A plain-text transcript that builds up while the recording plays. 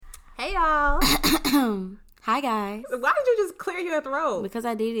Hey y'all. Hi guys. Why did you just clear your throat? Because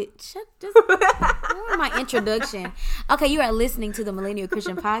I did it. My introduction. Okay, you are listening to the Millennial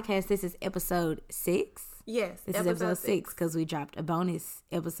Christian Podcast. This is episode 6. Yes, this is episode 6 because we dropped a bonus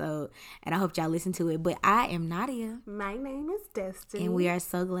episode, and I hope y'all listen to it. But I am Nadia. My name is Destiny, and we are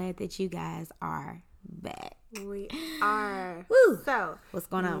so glad that you guys are back. We are. Woo. So, what's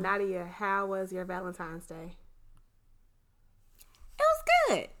going on, Nadia? How was your Valentine's Day? It was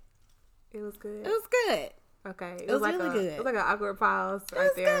good. It was good. It was good. Okay. It was like really good. It was like an awkward pause right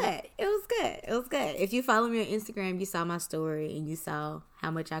there. It was good. It was good. If you follow me on Instagram, you saw my story and you saw how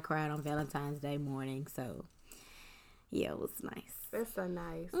much I cried on Valentine's Day morning. So, yeah, it was nice. That's so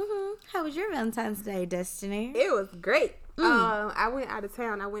nice. Mm-hmm. How was your Valentine's Day, Destiny? It was great. I went out of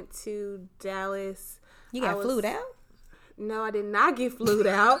town. I went to Dallas. You got flued out? No, I did not get flued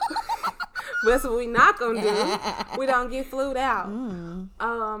out. That's what we not gonna do. We don't get flued out.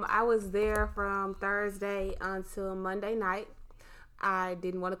 I was there from Thursday until Monday night. I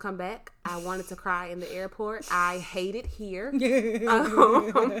didn't want to come back. I wanted to cry in the airport. I hate it here.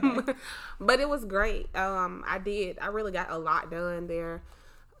 But it was great. I really got a lot done there.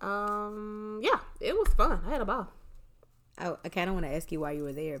 Yeah, it was fun. I had a ball. I kind of want to ask you why you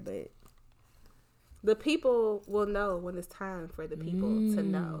were there, but the people will know when it's time for the people to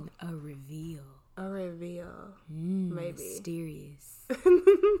know. A reveal. Maybe. Mysterious.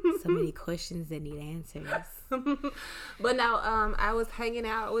 So many questions that need answers. But no, I was hanging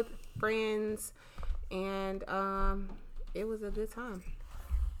out with friends, and it was a good time.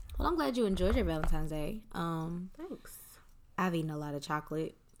 Well, I'm glad you enjoyed your Valentine's Day. Thanks. I've eaten a lot of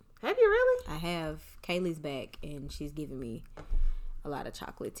chocolate. Have you really? I have. Kaylee's back, and she's giving me a lot of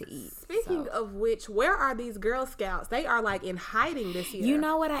chocolate to eat. Speaking of which, where are these Girl Scouts? They are like in hiding this year. You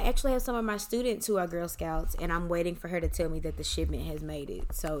know what? I actually have some of my students who are Girl Scouts, and I'm waiting for her to tell me that the shipment has made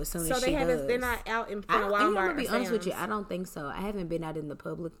it. So as soon as she does, they're not out in front of Walmart. I'm gonna be honest with you. I don't think so. I haven't been out in the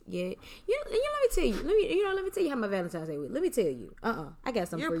public yet. Let me tell you. Let me tell you how my Valentine's Day was. Let me tell you. I got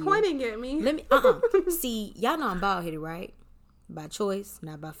something for you. You're pointing at me. Let me. See, y'all know I'm bald headed, right? By choice,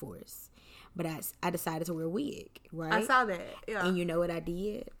 not by force. But I decided to wear a wig, right? I saw that, yeah. And you know what I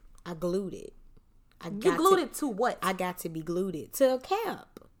did? I glued it. You glued it to what? I got to be glued it to a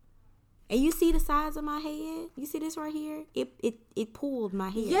cap. And you see the size of my head? You see this right here? It pulled my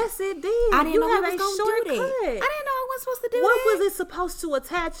hair. Yes, it did. I didn't know I was going to do that. I didn't know I was supposed to do what that. What was it supposed to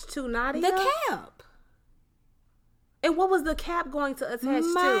attach to, Nadia? The cap. And what was the cap going to attach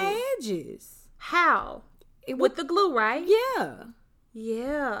to? My edges. How? With the glue, right? Yeah.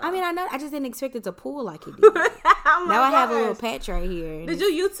 Yeah. I mean, I know. I just didn't expect it to pull like it did. Now I have a little patch right here. Did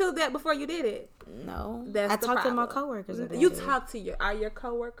you YouTube that before you did it? No. I talked to my coworkers about You it. talked to are your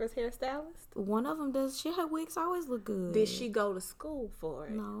coworkers hairstylists? One of them does. Her wigs always look good. Did she go to school for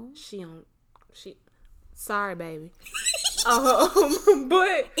it? No. Sorry, baby.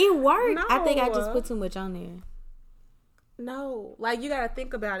 But it worked. No. I think I just put too much on there. No, like you gotta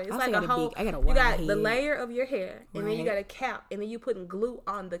think about it. It's like a whole. I got a you got head. The layer of your hair, and right. then you got a cap, and then you putting glue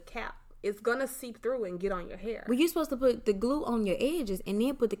on the cap. It's gonna seep through and get on your hair. Well, you're supposed to put the glue on your edges, and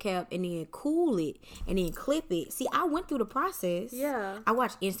then put the cap, and then cool it, and then clip it. See, I went through the process. Yeah. I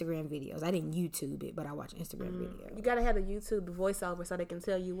watched Instagram videos. I didn't YouTube it, but I watched Instagram videos. You gotta have the YouTube voiceover so they can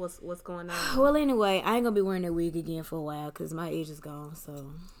tell you what's going on. Well, anyway, I ain't gonna be wearing that wig again for a while because my edge is gone.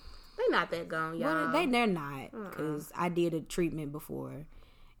 So. They're not that gone, y'all. Well, they're not, because I did a treatment before,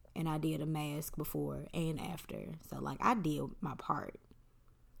 and I did a mask before and after. So, like, I did my part.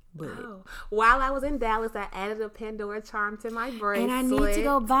 But while I was in Dallas, I added a Pandora charm to my bracelet. And I need to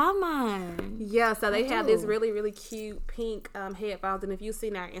go buy mine. Yeah, so they have this really, really cute pink headphones. And if you've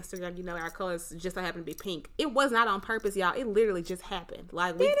seen our Instagram, you know our colors just so happen to be pink. It was not on purpose, y'all. It literally just happened.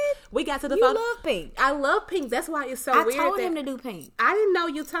 Like we got to the phone. You love pink. I love pink. That's why it's so weird. I told him to do pink. I didn't know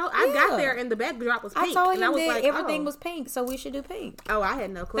you told. I got there and the backdrop was pink. I told him and that everything was pink, so we should do pink. Oh, I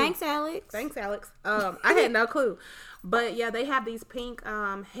had no clue. Thanks, Alex. I had no clue. But yeah, they have these pink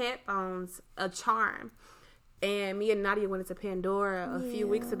headphones, a charm. And me and Nadia went into Pandora a few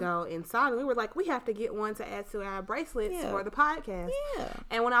weeks ago and saw it. We were like, we have to get one to add to our bracelets for the podcast. Yeah.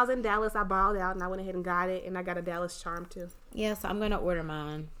 And when I was in Dallas, I balled out and I went ahead and got it. And I got a Dallas charm too. Yeah, so I'm going to order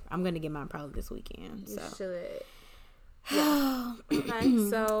mine. I'm going to get mine probably this weekend. You should. Yeah. Okay,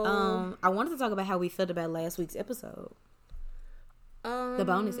 so I wanted to talk about how we felt about last week's episode. The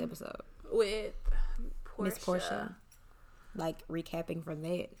bonus episode. With Miss Portia. Like, recapping from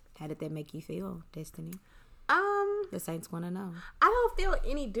that, how did that make you feel, Destiny? The Saints want to know. I don't feel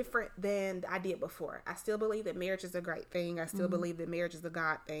any different than I did before. I still believe that marriage is a great thing. I still believe that marriage is a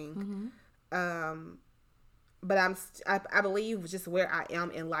God thing. but I believe just where I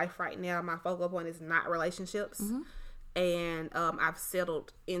am in life right now, my focal point is not relationships. And I've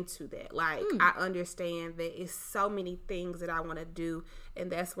settled into that. Like, I understand that it's so many things that I want to do, and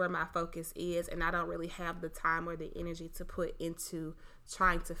that's where my focus is. And I don't really have the time or the energy to put into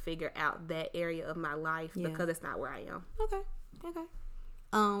trying to figure out that area of my life because it's not where I am. Okay.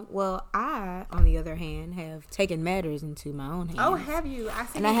 Well, I, on the other hand, have taken matters into my own hands. Oh, have you? I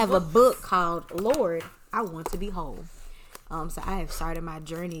have a book called Lord, I Want to Be Whole. So I have started my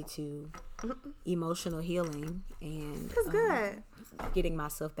journey to emotional healing and that's good. Getting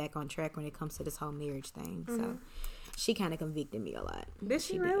myself back on track when it comes to this whole marriage thing. So she kind of convicted me a lot. Did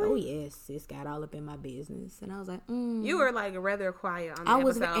she really? Oh yes, sis got all up in my business, and I was like, You were like rather quiet on the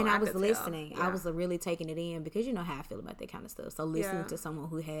episode. I was listening. Yeah. I was really taking it in because you know how I feel about that kind of stuff. So listening to someone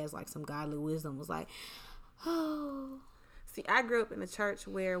who has like some godly wisdom was like, oh. See, I grew up in a church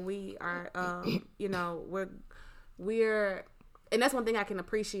where we are, we're, and that's one thing I can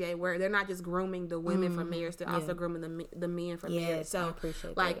appreciate, where they're not just grooming the women for marriage, they're also grooming the men for marriage. So, I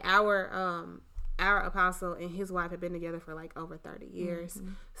appreciate like that. our apostle and his wife have been together for like over 30 years.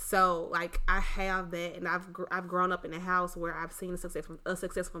 So like I have that, and I've grown up in a house where I've seen a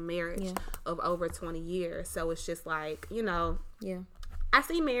successful marriage of over 20 years. So it's just like, I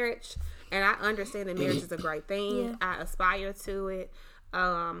see marriage, and I understand that marriage is a great thing. I aspire to it.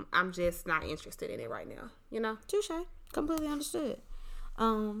 I'm just not interested in it right now, Touche. Completely understood.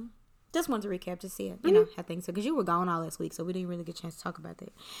 Just wanted to recap to see, how things are, because you were gone all this week, so we didn't really get a chance to talk about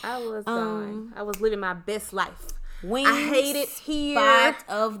that. I was gone. I was living my best life. Wings I hate it here. Spot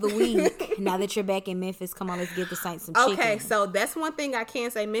of the week. Now that you're back in Memphis, come on, let's get the Saints some chicken. Okay, so that's one thing I can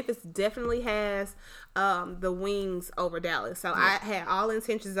say. Memphis definitely has the wings over Dallas. So I had all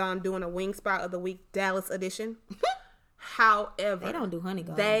intentions on doing a wing spot of the week Dallas edition. However, they don't do honey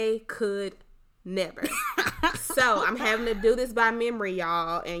garlic. They could never. So I'm having to do this by memory,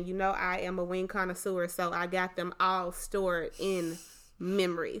 y'all. And I am a wing connoisseur, so I got them all stored in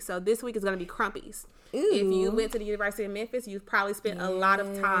memory. So this week is going to be Crumpy's. Ooh. If you went to the University of Memphis, you've probably spent a lot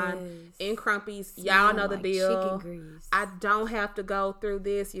of time in Crumpy's. Y'all know the deal. Chicken grease. I don't have to go through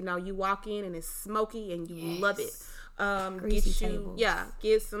this. You walk in and it's smoky and you love it.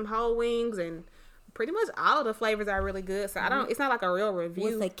 Get some whole wings, and pretty much all of the flavors are really good. So it's not like a real review.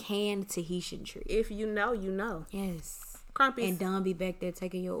 With a canned Tahitian treat. If you know, you know. Yes. Crumpy's. And Don be back there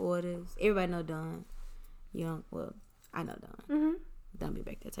taking your orders. Everybody know Don. I know Don. Don be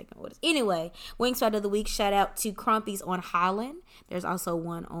back there taking orders. Anyway, wing spot of the week. Shout out to Crumpy's on Holland. There's also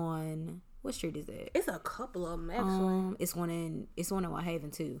one on, what street is that? It's a couple of them actually. It's one in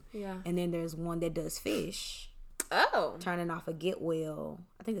Whitehaven too. Yeah. And then there's one that does fish. Oh. Turning off a Getwell.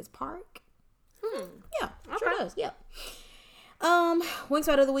 I think it's Park. Yeah, okay. Sure does. Yeah. Wing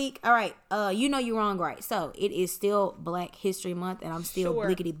spot of the week. All right. You're wrong, right? So it is still Black History Month, and I'm still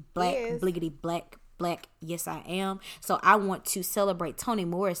bliggity black, bliggity black. Yes, I am. So I want to celebrate Toni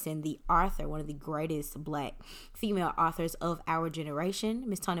Morrison, the author, one of the greatest Black female authors of our generation.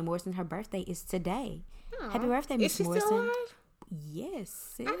 Miss Toni Morrison, her birthday is today. Aww. Happy birthday, Miss Morrison. Still alive? Yes.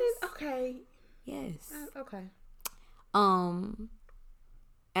 Sis. Okay. Yes. Okay.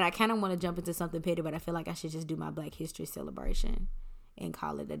 And I kind of want to jump into something petty, but I feel like I should just do my Black History celebration and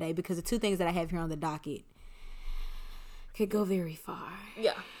call it a day, because the two things that I have here on the docket could go very far.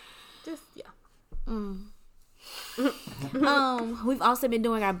 Yeah. We've also been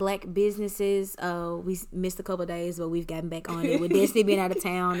doing our Black businesses. We missed a couple of days, but we've gotten back on it with Destiny being out of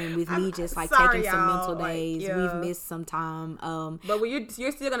town, and with me just taking some mental days. We've missed some time. But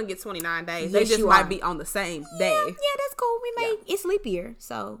you're still gonna get 29 days. They just might be on the same day. Yeah, that's cool. It's leap year,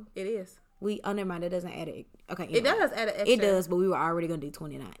 so it is. Never mind. It doesn't add it. Okay, anyway. It does add an extra. It does, but we were already gonna do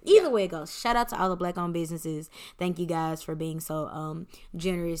 29. Either way it goes. Shout out to all the Black-owned businesses. Thank you guys for being so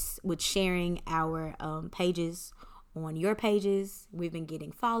generous with sharing our pages on your pages. We've been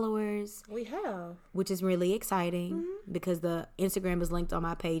getting followers. We have, which is really exciting because the Instagram is linked on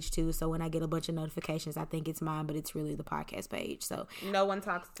my page too. So when I get a bunch of notifications, I think it's mine, but it's really the podcast page. So no one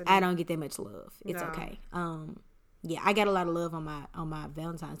talks to me. I don't get that much love. It's okay. Yeah, I got a lot of love on my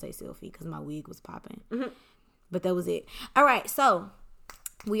Valentine's Day selfie because my wig was popping. But that was it. All right, so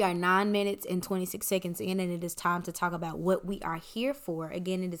we are 9 minutes and 26 seconds in, and it is time to talk about what we are here for.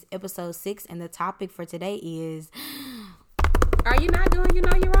 Again, it is episode 6, and the topic for today is... Are you not doing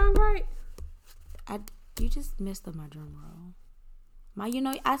you're wrong, right? You just messed up my drum roll.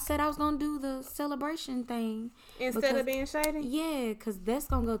 I said I was going to do the celebration thing. Instead of being shady? Yeah, because that's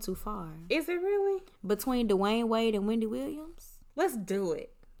going to go too far. Is it really? Between Dwayne Wade and Wendy Williams? Let's do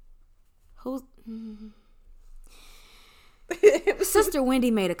it. Who's... Sister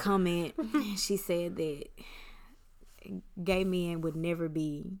Wendy made a comment. She said that gay men would never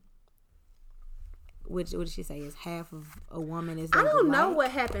be. What did she say? Is half of a woman is? I don't know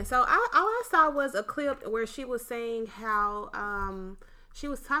what happened. So all I saw was a clip where she was saying how she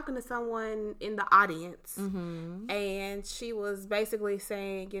was talking to someone in the audience, and she was basically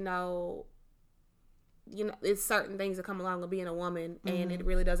saying, you know, it's certain things that come along with being a woman, and it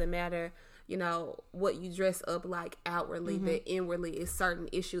really doesn't matter, you know, what you dress up like outwardly, that inwardly is certain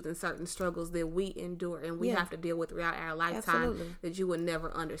issues and certain struggles that we endure and we have to deal with throughout our lifetime that you would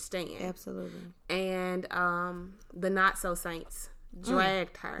never understand. Absolutely. And the not so saints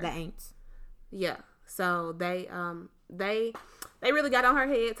dragged her. The ain'ts. Yeah. So they really got on her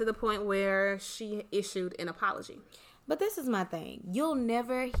head to the point where she issued an apology. But this is my thing. You'll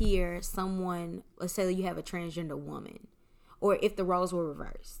never hear someone, let's say you have a transgender woman, or if the roles were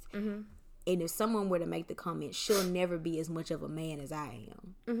reversed. And if someone were to make the comment, she'll never be as much of a man as I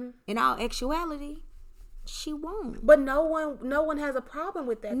am. In all actuality, she won't. But no one has a problem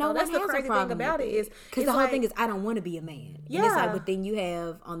with that. No, that's the crazy thing about it is because the whole thing is I don't want to be a man. Yeah. And it's like, but then you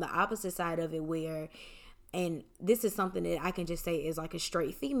have on the opposite side of it where, and this is something that I can just say is like a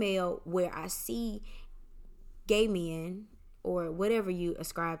straight female, where I see gay men or whatever you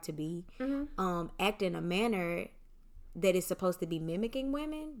ascribe to be, act in a manner that is supposed to be mimicking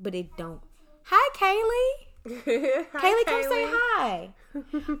women, but it don't. Hi, Kaylee. Kaylee, come say hi.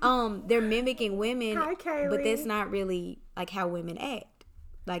 They're mimicking women. Hi, Kaylee. But that's not really like how women act.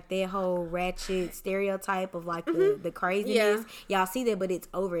 Like their whole ratchet stereotype of like the craziness. Yeah. Y'all see that, but it's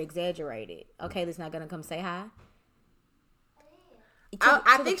over exaggerated. Okay, Kaylee's not gonna come say hi.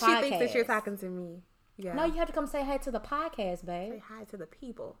 I think she thinks that you're talking to me. Yeah. No, you have to come say hi to the podcast, babe. Say hi to the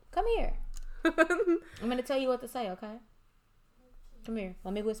people. Come here. I'm gonna tell you what to say, okay? Come here.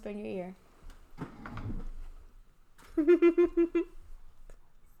 Let me whisper in your ear. All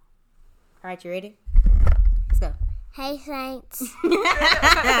right, you ready? Let's go. Hey, Saints.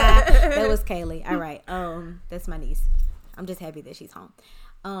 That was Kaylee. All right. That's my niece. I'm just happy that she's home.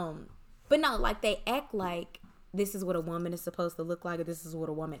 But no, like they act like this is what a woman is supposed to look like, or this is what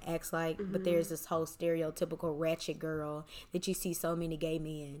a woman acts like. But there's this whole stereotypical ratchet girl that you see so many gay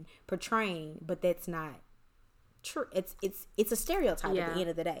men portraying, but that's not true. It's a stereotype at the end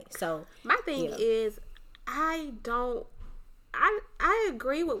of the day. So my thing is, I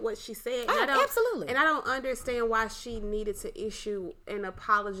agree with what she said. Absolutely. And I don't understand why she needed to issue an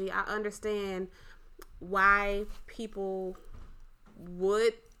apology. I understand why people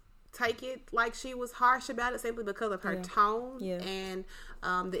would take it like she was harsh about it simply because of her tone and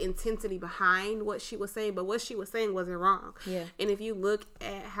the intensity behind what she was saying. But what she was saying wasn't wrong. Yeah. And if you look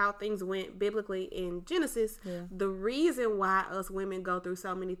at how things went biblically in Genesis, the reason why us women go through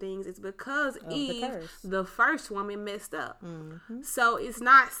so many things is because Eve, the first woman, messed up. So it's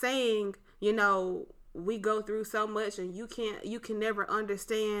not saying, you know, we go through so much and you can never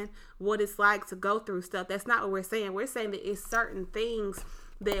understand what it's like to go through stuff. That's not what we're saying. We're saying that it's certain things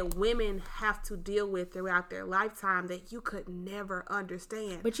that women have to deal with throughout their lifetime that you could never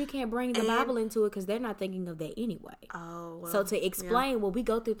understand. But you can't bring the Bible into it because they're not thinking of that anyway. Oh, well, so to explain, well, we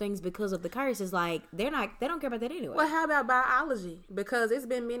go through things because of the curse is like they don't care about that anyway. Well, how about biology? Because it's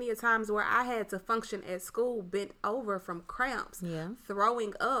been many a times where I had to function at school bent over from cramps,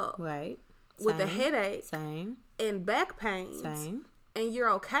 throwing up, right, with a headache, and back pains, and you're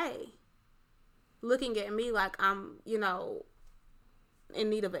okay, looking at me like I'm, you know, in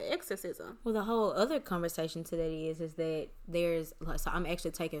need of an exorcism. Well, the whole other conversation to that is that there's, so I'm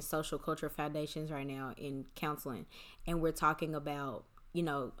actually taking social culture foundations right now in counseling, and we're talking about, you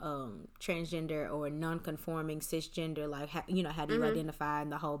know, transgender or non-conforming cisgender, like how, you know, how do you identify,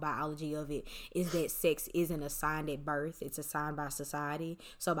 and the whole biology of it is that sex isn't assigned at birth, it's assigned by society.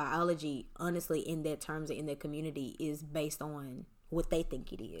 So biology, honestly, in their terms and in their community, is based on what they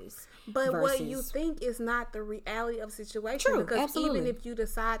think it is. But what you think is not the reality of the situation. True, because absolutely. Even if you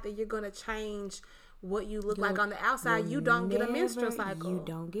decide that you're going to change what you look like on the outside, you don't get a menstrual cycle. You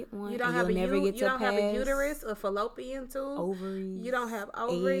don't get one. You don't have a uterus, a fallopian tube, ovaries. You don't have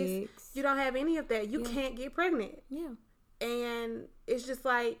ovaries. Eggs. You don't have any of that. You can't get pregnant. Yeah. And it's just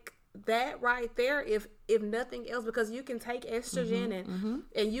like that right there, if nothing else, because you can take estrogen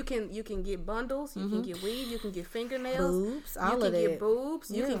and you can get bundles, you can get weave, you can get fingernails, boobs, you can get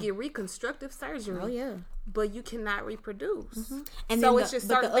boobs, you can get reconstructive surgery. Oh yeah. But you cannot reproduce. And so it's just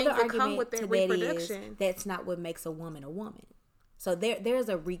certain things that come with that reproduction. That's not what makes a woman a woman. So there's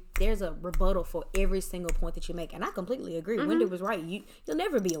a rebuttal for every single point that you make, and I completely agree. Wendy was right. You'll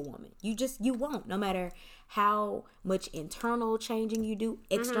never be a woman. You won't. No matter how much internal changing you do,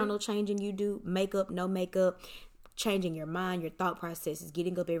 external changing you do, makeup, no makeup, changing your mind, your thought processes,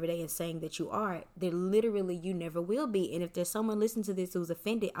 getting up every day and saying that you are, then literally you never will be. And if there's someone listening to this who's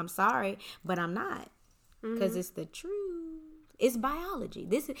offended, I'm sorry, but I'm not. Because it's the truth. It's biology.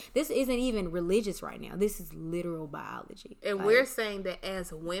 This isn't even religious right now. This is literal biology. And we're saying that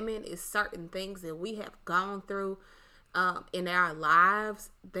as women, it's certain things that we have gone through in our lives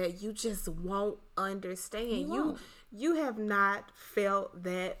that you just won't understand. You have not felt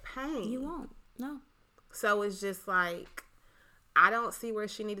that pain. You won't. No. So it's just like, I don't see where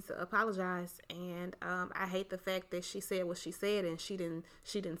she needed to apologize, and I hate the fact that she said what she said and she didn't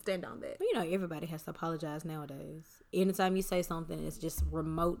stand on that. You know, everybody has to apologize nowadays. Anytime you say something that's just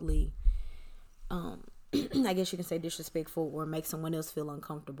remotely, I guess you can say disrespectful or make someone else feel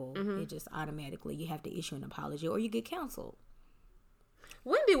uncomfortable, it just automatically you have to issue an apology or you get canceled.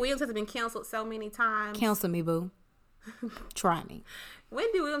 Wendy Williams has been canceled so many times. Cancel me, boo. Try me.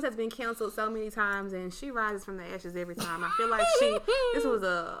 Wendy Williams has been canceled so many times, and she rises from the ashes every time. I feel like this was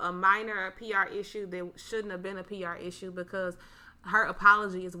a minor PR issue that shouldn't have been a PR issue, because her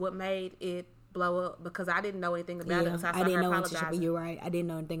apology is what made it blow up, because I didn't know anything about it until I saw her apologizing. You're right. I didn't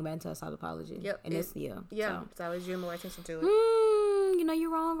know anything about it until I saw the apology. Yep. And it's, so it drew more attention to it. You know, you're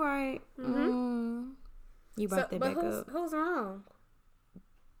wrong, right? You brought that back up. Who's wrong?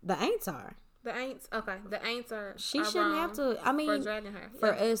 The ain'ts are. The ain'ts? Okay. The ain'ts are She shouldn't have to. I mean, for dragging her.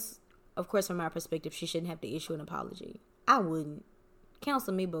 For us, of course, from our perspective, she shouldn't have to issue an apology. I wouldn't.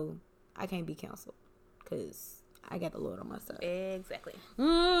 Counsel me, boo. I can't be counseled because I got the Lord on my side. Exactly. So,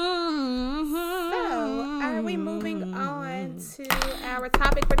 are we moving on to our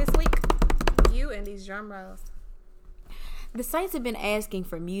topic for this week? You and these drum rolls. The Saints have been asking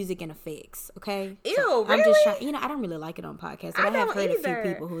for music and effects, okay? Ew, so really? I'm just trying, I don't really like it on podcasts, but I have heard a few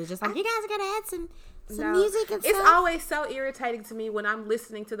people who are just like, you guys are going to add some music and stuff. It's always so irritating to me when I'm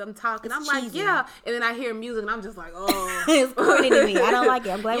listening to them talk, and I'm cheesy. like, yeah, and then I hear music, and I'm just like, oh. It's corny to me. I don't like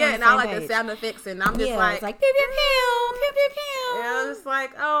it. I'm glad we're on the and same I like page. the sound effects, and I'm just like. It's like, pew, pew, pew, pew, pew, pew. Yeah, I'm just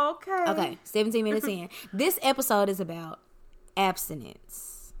like, oh, okay. Okay, 17 minutes in. This episode is about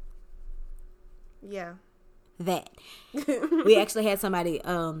abstinence. Yeah. That we actually had somebody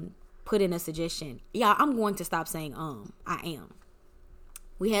put in a suggestion. Yeah, I'm going to stop saying I am.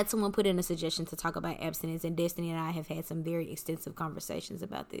 We had someone put in a suggestion to talk about abstinence, and Destiny and I have had some very extensive conversations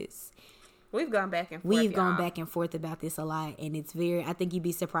about this. We've gone back and forth. We've gone back and forth about this a lot, and it's I think you'd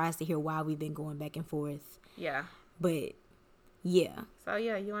be surprised to hear why we've been going back and forth. Yeah. But yeah. So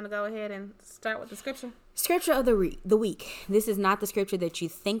yeah, you want to go ahead and start with the scripture? Scripture of the week. This is not the scripture that you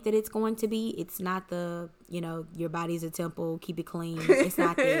think that it's going to be. It's not the, your body's a temple, keep it clean. It's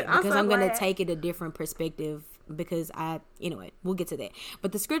not that. Because I'm going to take it a different perspective because anyway, we'll get to that.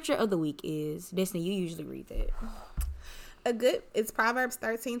 But the scripture of the week is, Destiny, you usually read that. It's Proverbs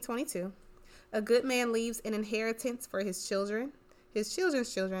 13:22. A good man leaves an inheritance for his children, his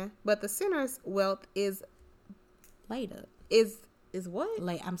children's children, but the sinner's wealth is laid up. Is what?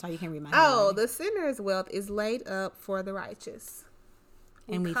 I'm sorry, you can't read my handwriting. The sinner's wealth is laid up for the righteous.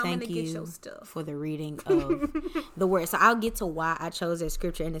 And we thank you for the reading of the word. So I'll get to why I chose that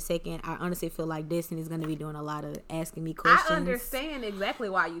scripture in a second. I honestly feel like Destiny's going to be doing a lot of asking me questions. I understand exactly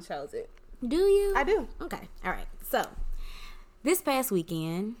why you chose it. Do you? I do. Okay. All right. So this past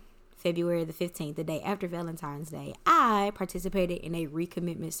weekend, February the 15th, the day after Valentine's Day, I participated in a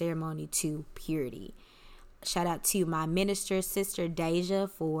recommitment ceremony to purity. Shout out to my minister, Sister Deja,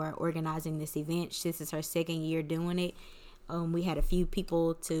 for organizing this event. This is her second year doing it. We had a few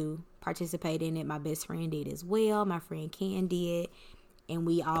people to participate in it. My best friend did as well. My friend Ken did. And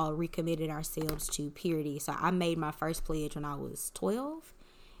we all recommitted ourselves to purity. So I made my first pledge when I was 12.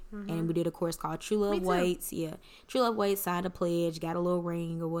 And we did a course called True Love Waits. Yeah. True Love Waits, signed a pledge, got a little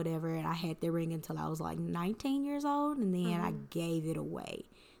ring or whatever. And I had the ring until I was like 19 years old. And then I gave it away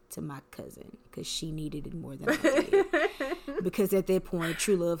to my cousin because she needed it more than I did. Because at that point,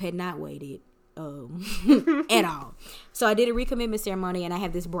 true love had not waited at all. So I did a recommitment ceremony, and I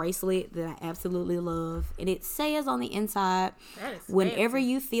have this bracelet that I absolutely love, and it says on the inside, whenever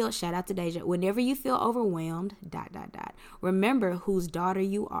you feel, shout out to Deja, whenever you feel overwhelmed, ... remember whose daughter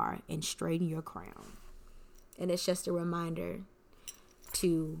you are and straighten your crown. And it's just a reminder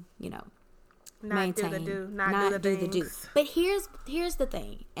to maintain, not do the do. But here's the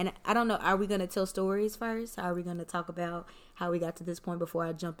thing, and I don't know, are we going to tell stories first? Are we going to talk about how we got to this point before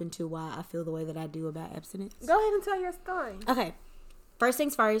I jump into why I feel the way that I do about abstinence? Go ahead and tell your story. Okay. First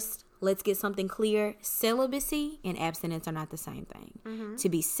things first, let's get something clear. Celibacy and abstinence are not the same thing. To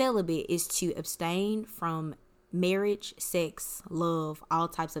be celibate is to abstain from marriage, sex, love, all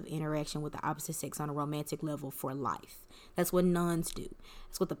types of interaction with the opposite sex on a romantic level for life. That's what nuns do.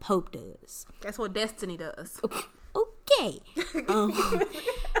 That's what the Pope does. That's what Destiny does. Hey.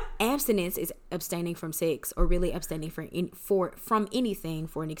 Abstinence is abstaining from sex, or really abstaining from anything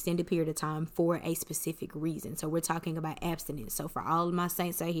for an extended period of time for a specific reason. So we're talking about abstinence. So for all of my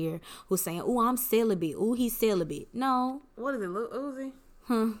saints out here who's saying, "Oh, I'm celibate. Oh, he's celibate." No. What is it, Lil Uzi?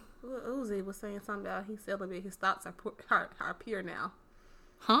 Lil Uzi was saying something about he's celibate. His thoughts are pure now.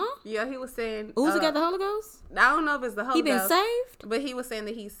 Huh? Yeah, he was saying... Uzi got the Holy Ghost? I don't know if it's the Holy Ghost. He been saved? But he was saying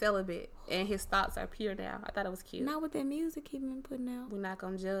that he's celibate and his thoughts are pure now. I thought it was cute. Not with that music he been putting out. We're not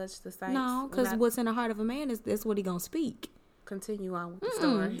going to judge the saints. No, because what's in the heart of a man that's what he going to speak. Continue on with the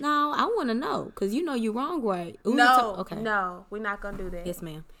story. No, I want to know, because you know you're wrong, right? No, we're not going to do that. Yes,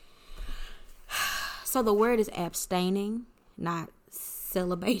 ma'am. So the word is abstaining, not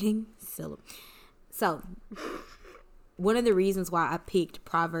celibating. So... one of the reasons why I picked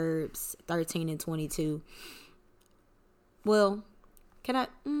Proverbs 13 and 22. Well, can I?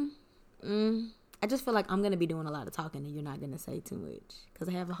 I just feel like I'm going to be doing a lot of talking and you're not going to say too much because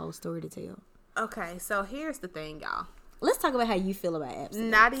I have a whole story to tell. Okay, so here's the thing, y'all. Let's talk about how you feel about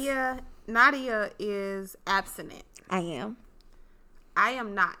abstinence. Nadia is abstinent. I am. I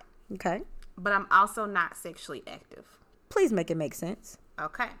am not. Okay. But I'm also not sexually active. Please make it make sense.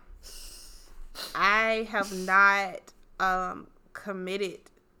 Okay. I have not committed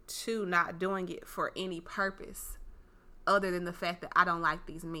to not doing it for any purpose other than the fact that I don't like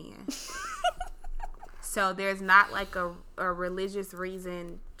these men. So there's not like a religious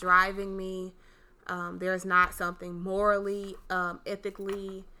reason driving me. There's not something morally,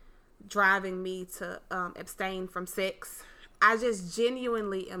 ethically driving me to abstain from sex. I just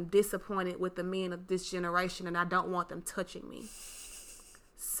genuinely am disappointed with the men of this generation, and I don't want them touching me.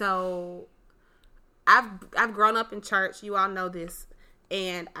 So I've grown up in church. You all know this.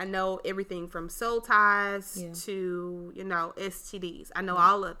 And I know everything from soul ties to, STDs. I know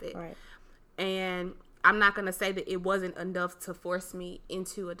all of it. Right. And I'm not going to say that it wasn't enough to force me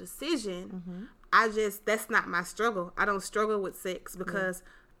into a decision. Mm-hmm. That's not my struggle. I don't struggle with sex because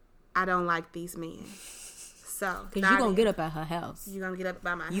I don't like these men. So, because you're going to get up at her house. You're going to get up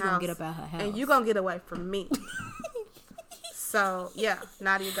by my house. You're going to get up at her house. And you're going to get away from me. So, yeah.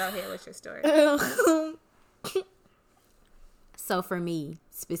 Nadia, go ahead with your story. So, for me,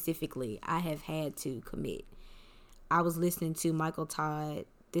 specifically, I have had to commit. I was listening to Michael Todd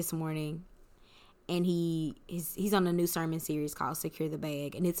this morning, and he's on a new sermon series called Secure the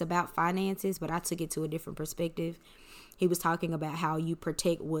Bag, and it's about finances, but I took it to a different perspective. He was talking about how you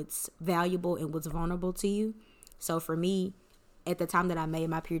protect what's valuable and what's vulnerable to you. So, for me, at the time that I made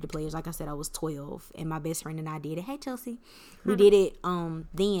my period pledge, like I said, I was 12, and my best friend and I did it. Hey, Chelsea. We did it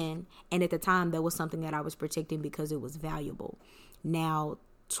then, and at the time, that was something that I was protecting because it was valuable. Now,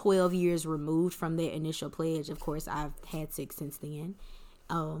 12 years removed from that initial pledge, of course, I've had sex since then,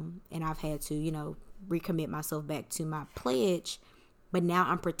 and I've had to, recommit myself back to my pledge, but now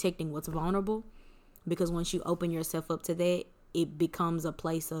I'm protecting what's vulnerable, because once you open yourself up to that, it becomes a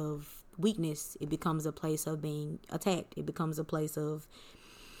place of weakness. It becomes a place of being attacked. It becomes a place of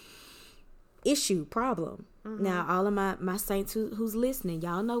problem. Mm-hmm. Now, all of my saints who's listening,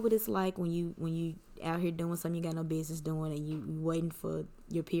 y'all know what it's like when you out here doing something you got no business doing, and you waiting for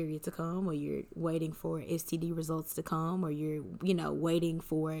your period to come, or you're waiting for STD results to come, or you're waiting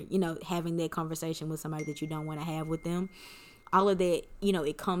for having that conversation with somebody that you don't want to have with them. All of that,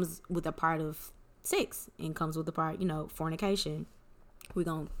 it comes with a part of sex, and comes with a part, fornication. We're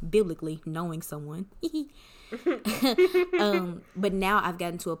going to biblically knowing someone. But now I've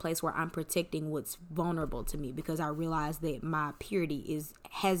gotten to a place where I'm protecting what's vulnerable to me, because I realize that my purity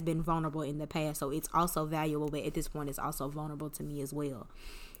has been vulnerable in the past. So it's also valuable, but at this point it's also vulnerable to me as well.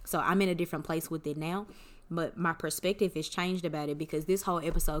 So I'm in a different place with it now. But my perspective has changed about it, because this whole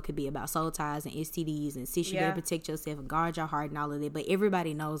episode could be about soul ties and STDs and sis, you gotta protect yourself and guard your heart and all of that. But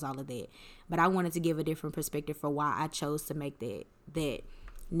everybody knows all of that. But I wanted to give a different perspective for why I chose to make that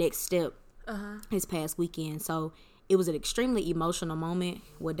next step this past weekend. So it was an extremely emotional moment.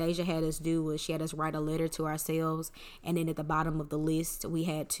 What Deja had us do was she had us write a letter to ourselves, and then at the bottom of the list we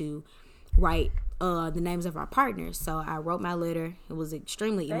had to write the names of our partners. So I wrote my letter. It was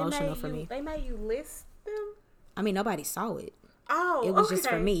extremely emotional for me. They made you list them? I mean, nobody saw it. Oh, it was just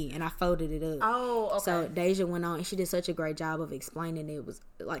for me, and I folded it up. Oh, okay. So Deja went on, and she did such a great job of explaining it. It was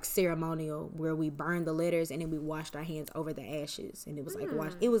like ceremonial, where we burned the letters and then we washed our hands over the ashes, and it was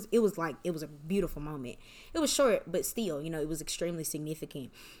like it was a beautiful moment. It was short, but still, it was extremely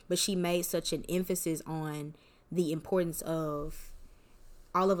significant. But she made such an emphasis on the importance of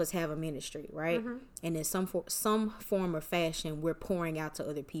all of us have a ministry, right? Mm-hmm. And in some form or fashion, we're pouring out to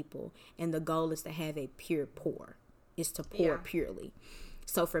other people, and the goal is to have a pure pour. Is to pour purely.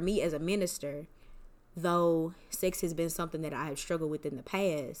 So for me as a minister, though sex has been something that I have struggled with in the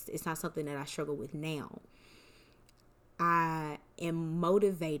past, it's not something that I struggle with now. I am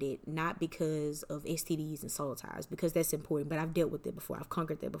motivated not because of STDs and soul ties, because that's important, but I've dealt with it before. I've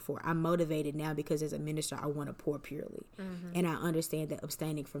conquered that before. I'm motivated now because as a minister, I want to pour purely. And I understand that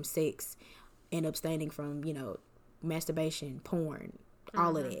abstaining from sex and abstaining from, masturbation, porn,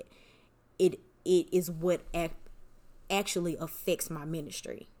 all of that, it is what actually affects my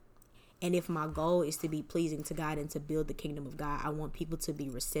ministry. And if my goal is to be pleasing to God and to build the kingdom of God, I want people to be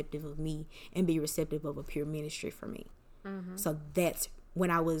receptive of me and be receptive of a pure ministry for me. So that's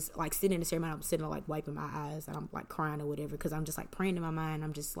when I was like sitting in the ceremony, I'm sitting there like wiping my eyes and I'm like crying or whatever, because I'm just like praying in my mind.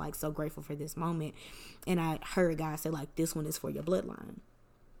 I'm just like so grateful for this moment. And I heard God say like, this one is for your bloodline.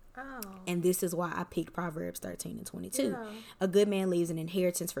 Oh. And this is why I picked Proverbs 13 and 22. Yeah. A good man leaves an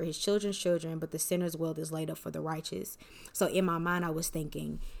inheritance for his children's children, but the sinner's wealth is laid up for the righteous. So in my mind, I was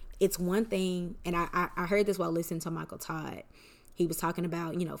thinking, it's one thing, and I heard this while listening to Michael Todd. He was talking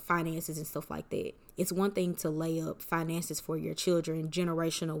about, finances and stuff like that. It's one thing to lay up finances for your children,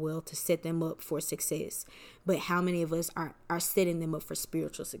 generational wealth, to set them up for success. But how many of us are setting them up for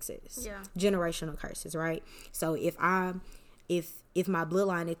spiritual success? Yeah. Generational curses, right? So if my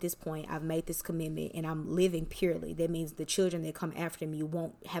bloodline at this point, I've made this commitment and I'm living purely, that means the children that come after me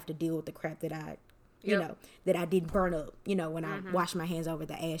won't have to deal with the crap that I that I didn't burn up, when I wash my hands over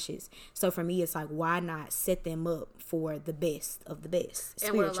the ashes. So for me, it's like, why not set them up for the best of the best?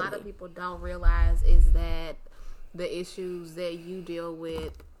 And what a lot of people don't realize is that the issues that you deal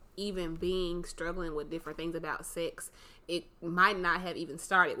with, even struggling with different things about sex, it might not have even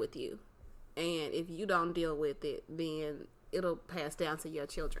started with you. And if you don't deal with it, then it'll pass down to your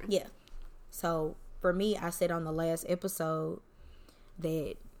children. Yeah. So for me, I said on the last episode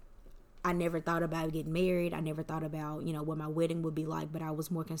that I never thought about getting married. I never thought about, what my wedding would be like, but I was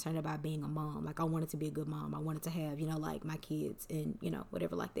more concerned about being a mom. Like, I wanted to be a good mom. I wanted to have, like my kids and,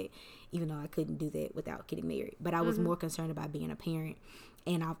 whatever like that, even though I couldn't do that without getting married. But I was more concerned about being a parent.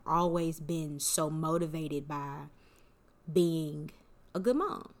 And I've always been so motivated by being a good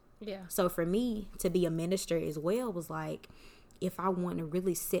mom. Yeah. So for me to be a minister as well was like, if I want to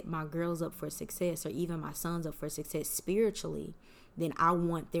really set my girls up for success, or even my sons up for success spiritually, then I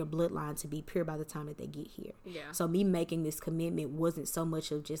want their bloodline to be pure by the time that they get here. Yeah. So me making this commitment wasn't so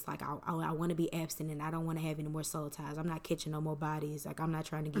much of just like, I want to be abstinent. I don't want to have any more soul ties. I'm not catching no more bodies. Like, I'm not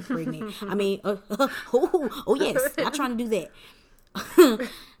trying to get pregnant. I mean, oh yes, not trying to do that.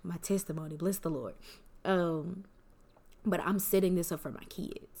 My testimony, bless the Lord. But I'm setting this up for my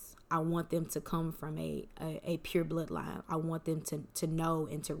kids. I want them to come from a pure bloodline. I want them to know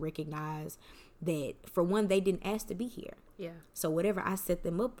and to recognize that, for one, they didn't ask to be here. Yeah. So whatever I set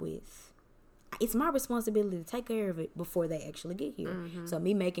them up with, it's my responsibility to take care of it before they actually get here. So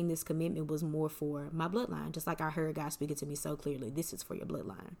me making this commitment was more for my bloodline. Just like I heard God speaking to me so clearly, this is for your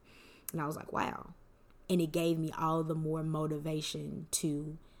bloodline. And I was like, wow. And it gave me all the more motivation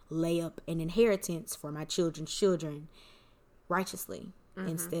to lay up an inheritance for my children's children righteously.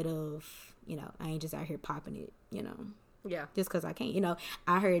 Instead of, I ain't just out here popping it, Yeah. Just because I can't.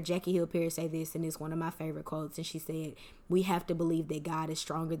 I heard Jackie Hill Perry say this, and it's one of my favorite quotes. And she said, we have to believe that God is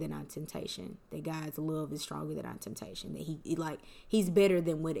stronger than our temptation. That God's love is stronger than our temptation. That he's better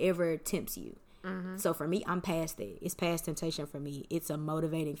than whatever tempts you. So for me, I'm past that. It's past temptation for me. It's a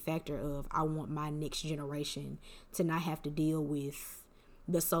motivating factor of, I want my next generation to not have to deal with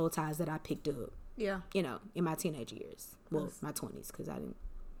the soul ties that I picked up. Yeah. In my teenage years. Well, my 20s, because I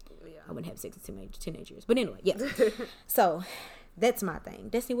wouldn't have sex in teenage years. But anyway, yeah. So that's my thing.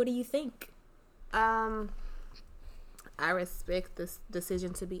 Destiny, what do you think? I respect this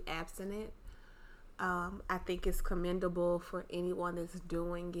decision to be abstinent. I think it's commendable for anyone that's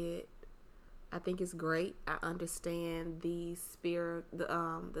doing it. I think it's great. I understand the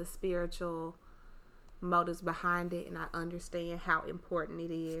spiritual motives behind it, and I understand how important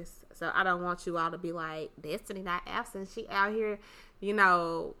it is. So I don't want you all to be like, Destiny not absent, she out here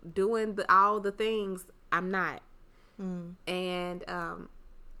doing all the things. I'm not. And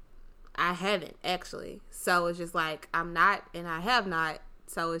I haven't actually, so it's just like, I'm not and I have not,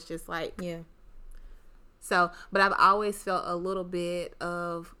 so it's just like, yeah. So but I've always felt a little bit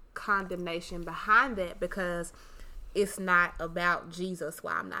of condemnation behind that, because it's not about Jesus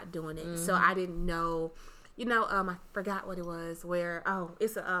why I'm not doing it. So I didn't know, I forgot what it was, where,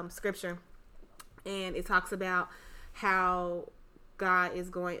 it's a scripture, and it talks about how God is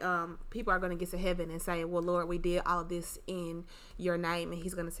going, people are going to get to heaven and say, well, Lord, we did all of this in your name. And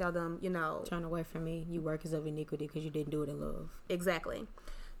he's going to tell them, turn away from me, you workers of iniquity, because you didn't do it in love. Exactly.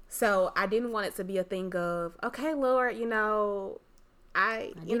 So I didn't want it to be a thing of, okay, Lord,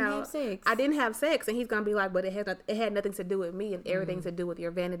 I didn't have sex, and he's gonna be like, but it had nothing to do with me and everything to do with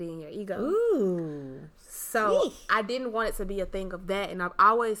your vanity and your ego. Ooh. So I didn't want it to be a thing of that, and I've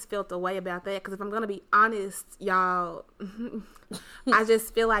always felt a way about that, because if I'm gonna be honest, y'all, I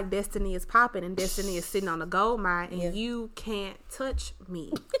just feel like Destiny is popping and Destiny is sitting on a gold mine, and you can't touch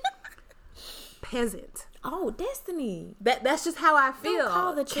me. Peasant. Oh, Destiny. That's just how I feel. Don't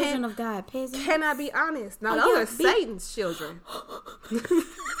call the children of God peasants. Can I be honest? No, those are Satan's children.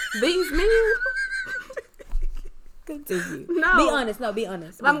 These men. Continue. No. Be honest. No, be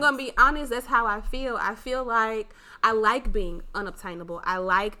honest. If I'm going to be honest, that's how I feel. I feel like I like being unobtainable. I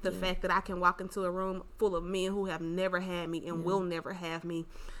like the fact that I can walk into a room full of men who have never had me and will never have me.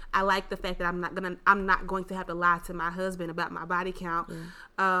 I like the fact that I'm not going to have to lie to my husband about my body count.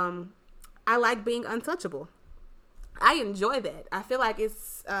 I like being untouchable. I enjoy that. I feel like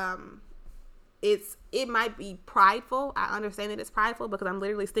it might be prideful. I understand that it's prideful because I'm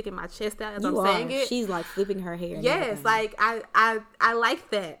literally sticking my chest out as I'm saying it. She's like flipping her hair. Yes, like I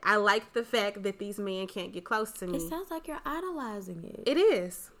like that. I like the fact that these men can't get close to me. It sounds like you're idolizing it. It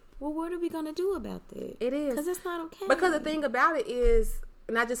is. Well, what are we gonna do about that? It is. Because it's not okay. Because the thing about it is,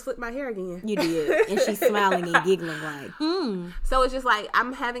 and I just flipped my hair again. You did. And she's smiling and giggling like, So it's just like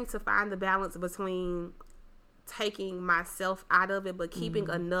I'm having to find the balance between taking myself out of it, but keeping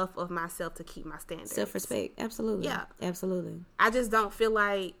enough of myself to keep my standards. Self-respect. Absolutely. Yeah. Absolutely. I just don't feel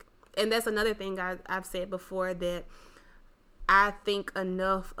like, and that's another thing I've said before, that I think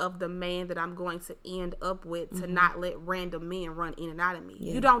enough of the man that I'm going to end up with to not let random men run in and out of me.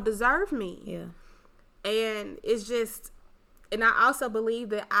 Yeah. You don't deserve me. Yeah. And it's just... And I also believe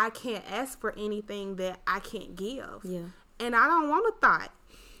that I can't ask for anything that I can't give. Yeah. And I don't want a thought.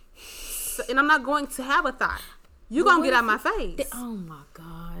 So, and I'm not going to have a thought. You're going to get out of my face. Oh my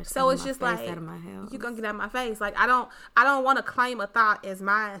God. So it's just like, you're going to get out of my face. Like, I don't want to claim a thought as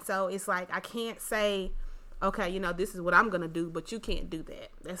mine. So it's like, I can't say, okay, this is what I'm going to do, but you can't do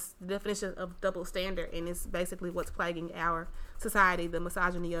that. That's the definition of double standard. And it's basically what's plaguing our society, the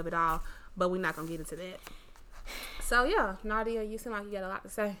misogyny of it all. But we're not going to get into that. So yeah, Nadia, you seem like you got a lot to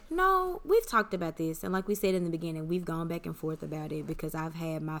say. No, we've talked about this, and like we said in the beginning, we've gone back and forth about it because I've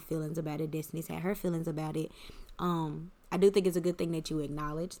had my feelings about it. Destiny's had her feelings about it. I do think it's a good thing that you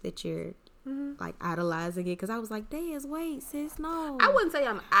acknowledge that you're like idolizing it, because I was like, Daz, wait, sis, no. I wouldn't say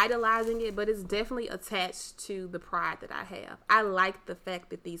I'm idolizing it, but it's definitely attached to the pride that I have. I like the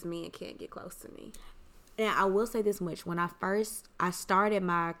fact that these men can't get close to me. Now, I will say this much. When I started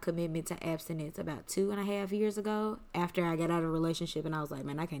my commitment to abstinence about 2.5 years ago, after I got out of a relationship, and I was like,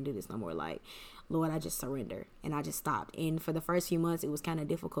 man, I can't do this no more. Like, Lord, I just surrender. And I just stopped. And for the first few months, it was kind of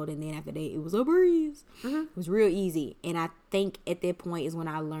difficult. And then after that, it was a breeze. It was real easy. And I think at that point is when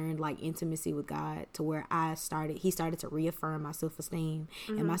I learned like intimacy with God, to where he started to reaffirm my self-esteem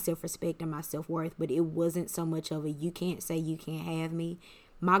and my self-respect and my self-worth. But it wasn't so much of a, you can't say you can't have me.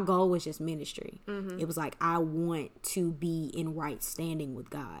 My goal was just ministry. It was like, I want to be in right standing with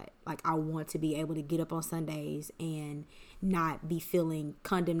God. Like, I want to be able to get up on Sundays and not be feeling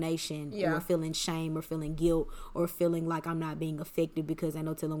condemnation or feeling shame or feeling guilt or feeling like I'm not being affected because I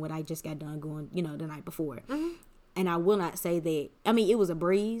know telling what I just got done going, the night before. And I will not say that. I mean, it was a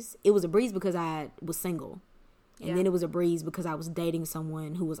breeze. It was a breeze because I was single. And then it was a breeze because I was dating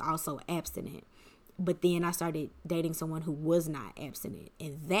someone who was also abstinent. But then I started dating someone who was not abstinent.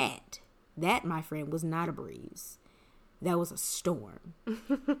 And that, my friend, was not a breeze. That was a storm.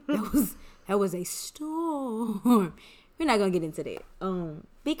 That was a storm. We're not going to get into that.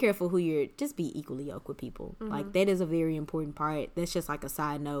 Be careful just be equally yoked with people. Like, that is a very important part. That's just like a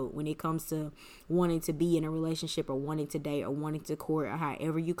side note when it comes to wanting to be in a relationship or wanting to date or wanting to court or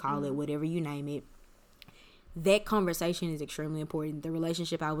however you call it, whatever you name it. That conversation is extremely important. The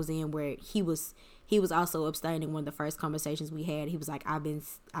relationship I was in, where he was also abstaining, one of the first conversations we had, he was like, I've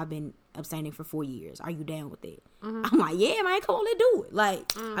been abstaining for 4 years. Are you down with it? I'm like, yeah, man, come on, let's do it.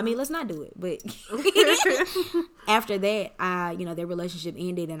 Like, I mean, let's not do it. But after that, their relationship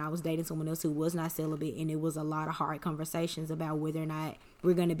ended and I was dating someone else who was not celibate, and it was a lot of hard conversations about whether or not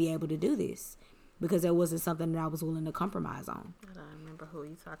we're going to be able to do this, because it wasn't something that I was willing to compromise on. I don't remember who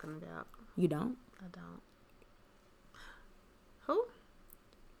you're talking about. You don't? I don't. Who?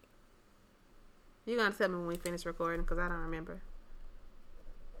 You're going to tell me when we finish recording, because I don't remember.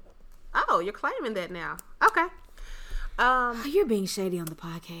 Oh, you're claiming that now. Okay. You're being shady on the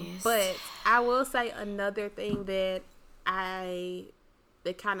podcast. But I will say another thing that kind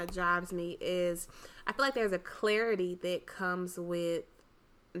of drives me is I feel like there's a clarity that comes with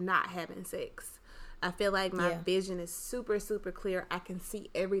not having sex. I feel like my vision is super, super clear. I can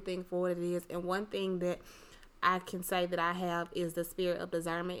see everything for what it is. And one thing that I can say that I have is the spirit of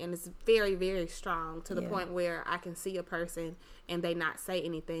discernment, and it's very, very strong to the point where I can see a person and they not say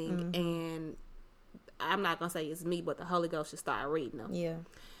anything, and I'm not gonna say it's me, but the Holy Ghost should start reading them. Yeah.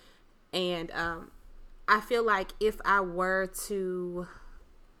 And I feel like if I were to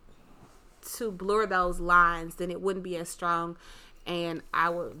blur those lines, then it wouldn't be as strong, and I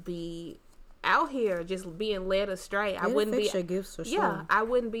would be out here just being led astray. I wouldn't be your gifts for sure. Yeah, I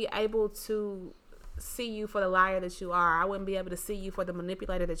wouldn't be able to see you for the liar that you are. I wouldn't be able to see you for the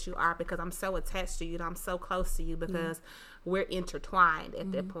manipulator that you are, because I'm so attached to you and I'm so close to you, because we're intertwined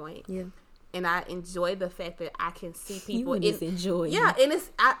at that point. Yeah. And I enjoy the fact that I can see people. You just enjoy it. Yeah, and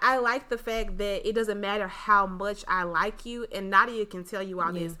I like the fact that it doesn't matter how much I like you, and Nadia can tell you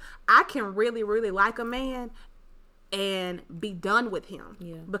all this. I can really, really like a man and be done with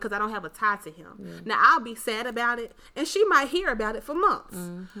him because I don't have a tie to him. Yeah. Now, I'll be sad about it, and she might hear about it for months.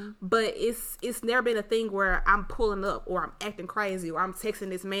 But it's never been a thing where I'm pulling up or I'm acting crazy or I'm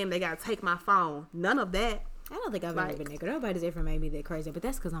texting this man, they got to take my phone. None of that. I don't think I've ever been there. Nobody's ever made me that crazy, but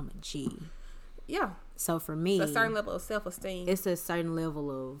that's because I'm a G. Yeah. So for me, it's a certain level of self-esteem. It's a certain level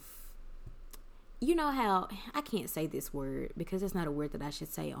of, you know how, I can't say this word because it's not a word that I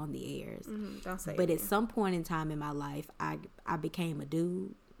should say on the airs. Don't say it. But at some point in time in my life, I became a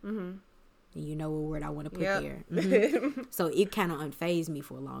dude. And you know what word I want to put there. So it kind of unfazed me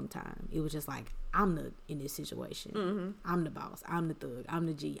for a long time. It was just like, I'm in this situation. I'm the boss. I'm the thug. I'm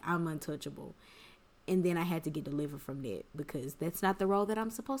the G. I'm untouchable. And then I had to get delivered from that because that's not the role that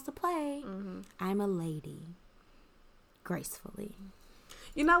I'm supposed to play. I'm a lady. Gracefully.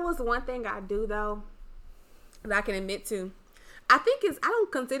 You know what's one thing I do, though, that I can admit to? I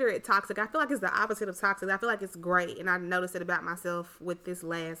don't consider it toxic. I feel like it's the opposite of toxic. I feel like it's great. And I noticed it about myself with this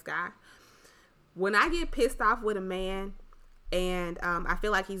last guy. When I get pissed off with a man and I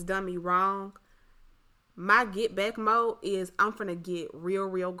feel like he's done me wrong, my get back mode is I'm finna get real,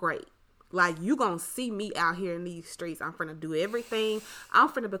 real great. Like, you gonna see me out here in these streets. I'm finna do everything. I'm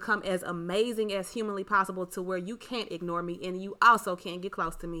finna become as amazing as humanly possible to where you can't ignore me, and you also can't get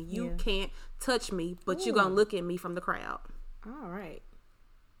close to me. You can't touch me, but you gonna look at me from the crowd. All right.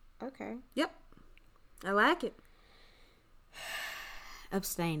 Okay. Yep. I like it.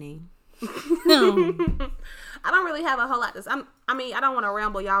 Abstaining. I don't really have a whole lot to say. I don't want to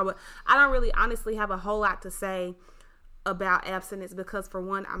ramble, y'all, but I don't really honestly have a whole lot to say about abstinence because, for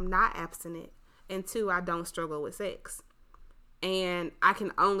one, I'm not abstinent, and two, I don't struggle with sex, and I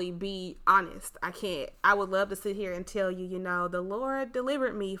can only be honest. I would love to sit here and tell you, the Lord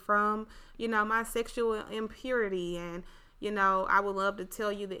delivered me from, my sexual impurity, and I would love to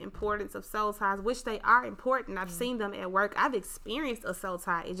tell you the importance of soul ties, which they are important. I've seen them at work. I've experienced a soul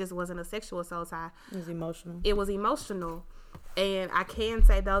tie. It just wasn't a sexual soul tie. It was emotional. And I can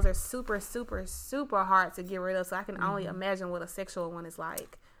say those are super, super, super hard to get rid of. So I can only imagine what a sexual one is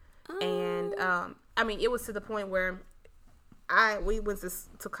like. And, it was to the point where we went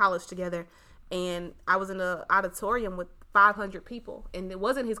to college together, and I was in an auditorium with 500 people, and it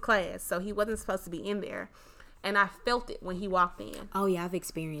wasn't his class. So he wasn't supposed to be in there. And I felt it when he walked in. Oh, yeah, I've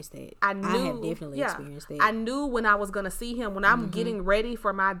experienced that. I have definitely experienced that. I knew when I was going to see him. When I'm getting ready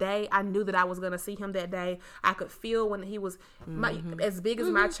for my day, I knew that I was going to see him that day. I could feel when he was, as big as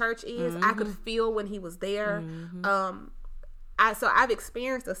my church is, I could feel when he was there. So I've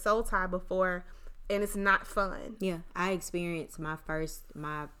experienced a soul tie before, and it's not fun. Yeah, I experienced my first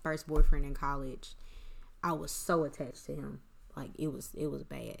boyfriend in college. I was so attached to him. Like, it was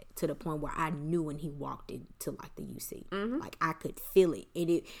bad to the point where I knew when he walked into like the UC, like I could feel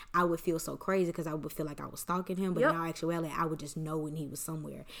it. I would feel so crazy because I would feel like I was stalking him, but in all actuality, I would just know when he was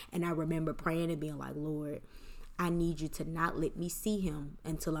somewhere. And I remember praying and being like, Lord, I need you to not let me see him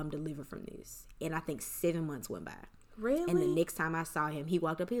until I'm delivered from this. And I think 7 months went by. Really? And the next time I saw him, he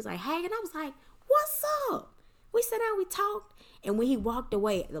walked up. He was like, "Hey," and I was like, "What's up?" We sat down, we talked, and when he walked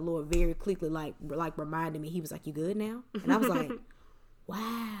away, the Lord very quickly like reminded me. He was like, "You good now?" And I was like,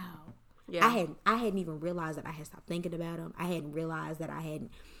 "Wow." Yeah. I hadn't even realized that I had stopped thinking about him. I hadn't realized that I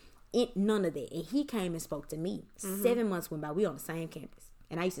hadn't none of that. And he came and spoke to me. 7 months went by. We on the same campus,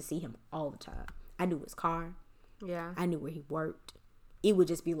 and I used to see him all the time. I knew his car. Yeah. I knew where he worked. It would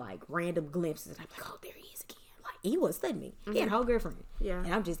just be like random glimpses, and I'm like, "Oh, there he is again." Like, he wasn't studying me. He had a whole girlfriend. Yeah.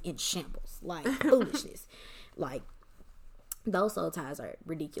 And I'm just in shambles, like foolishness. Like, those soul ties are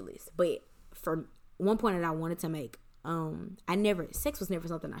ridiculous. But for one point that I wanted to make, sex was never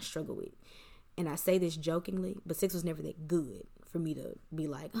something I struggled with. And I say this jokingly, but sex was never that good for me to be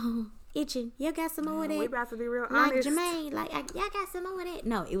like, "Oh, itching. Y'all got some more of that?" We about to be real like honest. Jermaine, like, y'all got some more of that?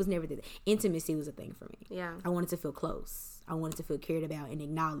 No, it was never that. Intimacy was a thing for me. Yeah. I wanted to feel close. I wanted to feel cared about and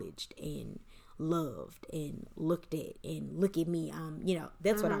acknowledged and loved and looked at and look at me.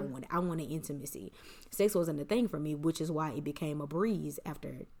 That's what I wanted. I wanted intimacy. Sex wasn't a thing for me, which is why it became a breeze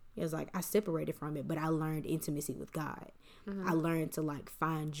after. It was like I separated from it, but I learned intimacy with God. I learned to like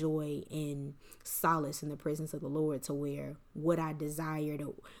find joy and solace in the presence of the Lord, to where what I desired,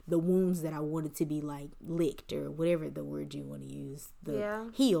 the wounds that I wanted to be like licked, or whatever the word you want to use,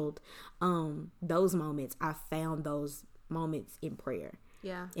 healed, those moments, I found those moments in prayer.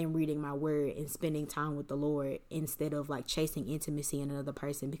 Yeah. And reading my word and spending time with the Lord, instead of like chasing intimacy in another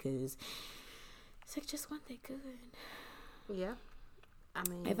person, because it's like, just want that good. Yeah. I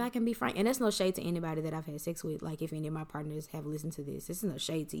mean, if I can be frank, and that's no shade to anybody that I've had sex with. Like, if any of my partners have listened to this is no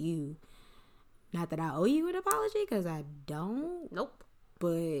shade to you. Not that I owe you an apology, because I don't. Nope.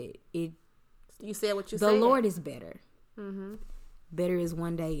 But you said what you said. The Lord is better. Mm-hmm. Better is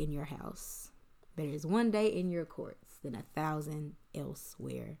one day in your house. Better is one day in your courts than 1,000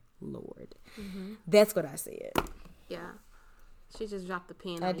 elsewhere, Lord. Mm-hmm. That's what I said. Yeah. She just dropped the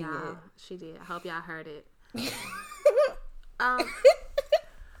pen on y'all. She did. I hope y'all heard it.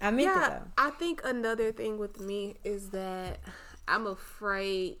 I meant it though. I think another thing with me is that I'm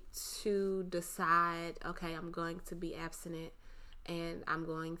afraid to decide, okay, I'm going to be abstinent and I'm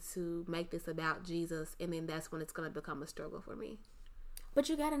going to make this about Jesus, and then that's when it's going to become a struggle for me. But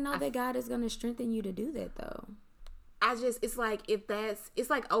you got to know that God is going to strengthen you to do that though. It's like, it's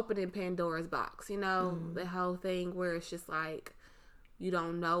like opening Pandora's box, the whole thing where it's just like, you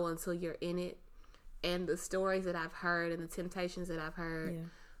don't know until you're in it. And the stories that I've heard and the temptations that I've heard,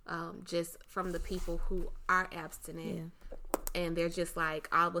 just from the people who are abstinent, and they're just like,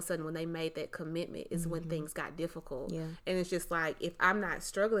 all of a sudden when they made that commitment is when things got difficult. Yeah. And it's just like, if I'm not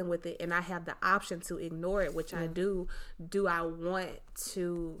struggling with it and I have the option to ignore it, which I do I want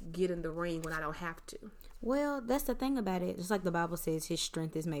to get in the ring when I don't have to? Well, that's the thing about it. Just like the Bible says, his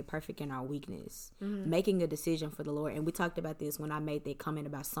strength is made perfect in our weakness. Mm-hmm. Making a decision for the Lord. And we talked about this when I made that comment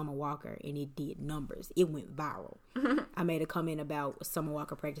about Summer Walker, and it did numbers. It went viral. Mm-hmm. I made a comment about Summer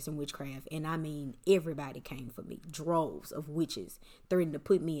Walker practicing witchcraft. And I mean, everybody came for me. Droves of witches threatened to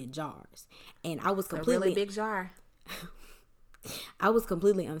put me in jars. And I was completely... a really big jar. I was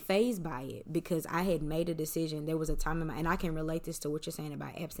completely unfazed by it, because I had made a decision. There was a time in and I can relate this to what you're saying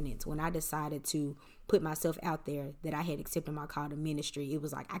about abstinence. When I decided to put myself out there, that I had accepted my call to ministry, it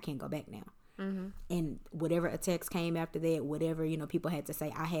was like, I can't go back now. Mm-hmm. And whatever attacks came after that, whatever, people had to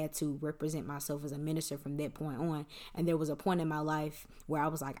say, I had to represent myself as a minister from that point on. And there was a point in my life where I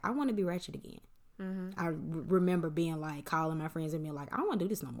was like, I want to be ratchet again. Mm-hmm. I remember being like, calling my friends and being like, I don't want to do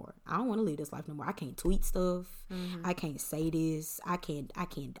this no more. I don't want to live this life no more. I can't tweet stuff. Mm-hmm. I can't say this. I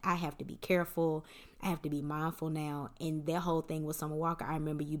have to be careful. I have to be mindful now. And that whole thing with Summer Walker, I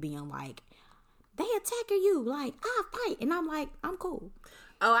remember you being like, they attacking you. Like, I'll fight. And I'm like, I'm cool.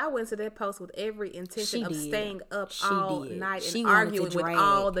 Oh, I went to that post with every intention of staying up all night and arguing with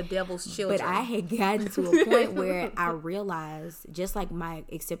all the devil's children. But I had gotten to a point where I realized, just like my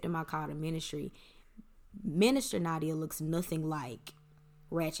accepting my call to ministry, Minister Nadia looks nothing like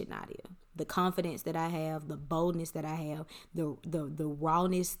Ratchet Nadia. The confidence that I have, the boldness that I have, the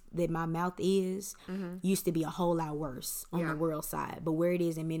rawness that my mouth is, used to be a whole lot worse on the world side. But where it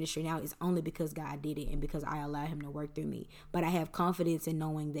is in ministry now is only because God did it and because I allow him to work through me. But I have confidence in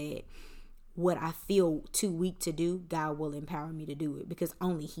knowing that what I feel too weak to do, God will empower me to do it, because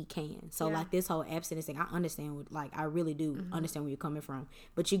only he can. So like this whole abstinence thing, I understand, I really do understand where you're coming from,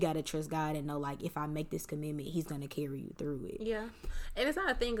 but you got to trust God and know, like, if I make this commitment, he's going to carry you through it. Yeah. And it's not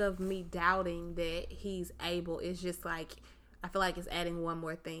a thing of me doubting that he's able. It's just like, I feel like it's adding one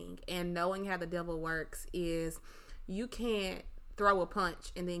more thing. And knowing how the devil works is, you can't throw a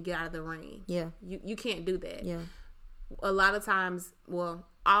punch and then get out of the ring. Yeah. You can't do that. Yeah. A lot of times, well,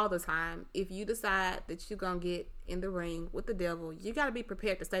 all the time, if you decide that you're going to get in the ring with the devil, you got to be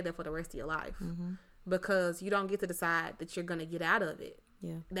prepared to stay there for the rest of your life, because you don't get to decide that you're going to get out of it.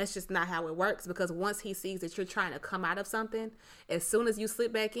 Yeah. That's just not how it works, because once he sees that you're trying to come out of something, as soon as you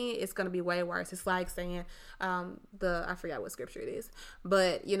slip back in, it's going to be way worse. It's like saying, I forgot what scripture it is,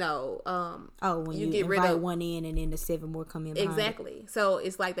 but when you get rid of one in and then the 7 more come in behind. Exactly. So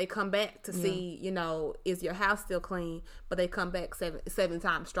it's like they come back to see, is your house still clean, but they come back seven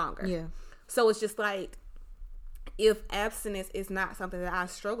times stronger. Yeah. So it's just like, if abstinence is not something that I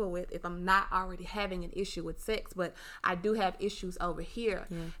struggle with, if I'm not already having an issue with sex, but I do have issues over here,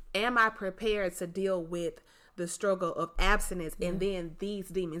 am I prepared to deal with the struggle of abstinence and then these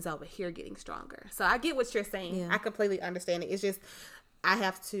demons over here getting stronger? So I get what you're saying. Yeah. I completely understand it. It's just, I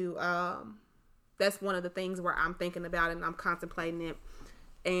have to, that's one of the things where I'm thinking about it and I'm contemplating it.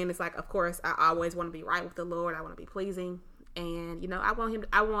 And it's like, of course, I always want to be right with the Lord. I want to be pleasing. And, you know, I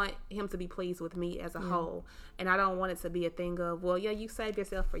want him to be pleased with me as a whole. And I don't want it to be a thing of, well, yeah, you saved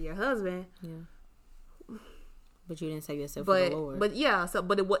yourself for your husband. Yeah. But you didn't save yourself for the Lord. But yeah,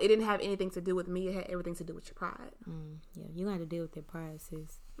 it didn't have anything to do with me. It had everything to do with your pride. Yeah, you got to deal with that pride,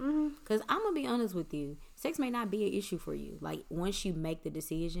 sis. Because I'm going to be honest with you. Sex may not be an issue for you. Like, once you make the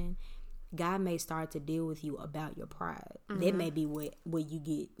decision, God may start to deal with you about your pride. That may be what you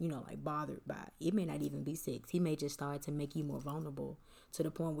get, you know, like bothered by. It may not even be sex. He may just start to make you more vulnerable to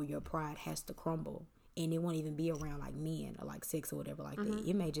the point where your pride has to crumble. And it won't even be around like men or like sex or whatever like that.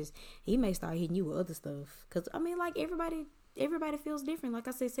 He may start hitting you with other stuff. Because, I mean, like everybody feels different. Like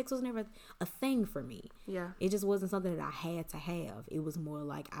I said, sex was never a thing for me. Yeah. It just wasn't something that I had to have. It was more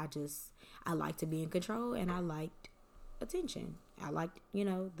like I liked to be in control and I liked attention. I liked, you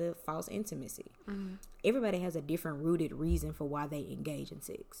know, the false intimacy. Everybody has a different rooted reason for why they engage in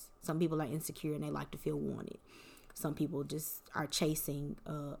sex. Some people are insecure and they like to feel wanted. Some people just are chasing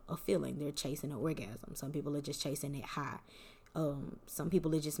a feeling. They're chasing an orgasm. Some people are just chasing that high. Some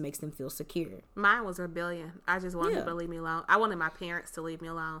people, it just makes them feel secure. Mine was rebellion. I just wanted people to leave me alone. I wanted my parents to leave me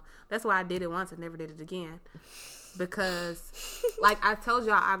alone. That's why I did it once and never did it again. Because, like I told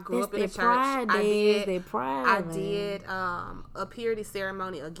y'all, I grew up in a church. I did a purity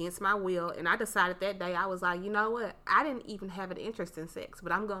ceremony against my will, and I decided that day, I was like, you know what? I didn't even have an interest in sex,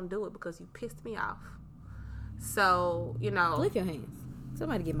 but I'm going to do it because you pissed me off. So, you know. Lift your hands.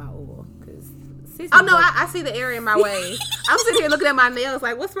 Somebody get my oil, because... Oh, no, I see the error in my ways. I'm sitting here looking at my nails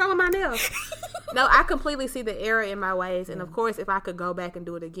like, what's wrong with my nails? No, I completely see the error in my ways. And, of course, if I could go back and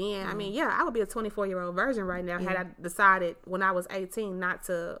do it again, I mean, I would be a 24-year-old virgin right now had I decided when I was 18 not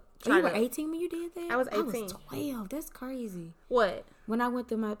to try You were 18 when you did that? I was 18. I was 12. That's crazy. What? When I went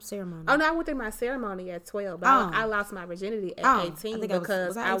through my ceremony. Oh, no, I went through my ceremony at 12. But I lost my virginity at 18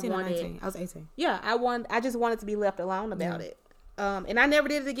 because I wanted... I was 18. Yeah, I just wanted to be left alone about it. And I never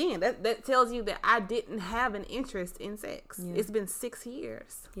did it again. That tells you that I didn't have an interest in sex. Yeah. It's been 6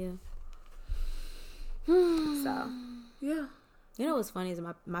 years. Yeah. So, yeah. You know what's funny is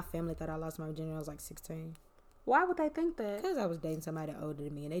my family thought I lost my virginity when I was like 16. Why would they think that? Because I was dating somebody older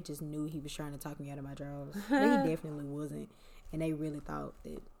than me, and they just knew he was trying to talk me out of my drawers. But he definitely wasn't. And they really thought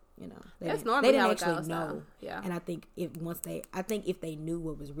that, you know, that's normally how it goes. They didn't actually know. Yeah. And I think if they knew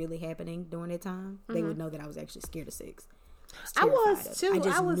what was really happening during that time, they would know that I was actually scared of sex. I was too. I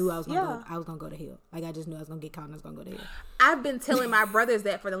just knew I was gonna go to hell. Like I just knew I was gonna get caught and I was gonna go to hell. I've been telling my brothers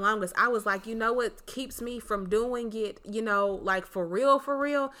that for the longest. I was like, you know what keeps me from doing it, you know, like for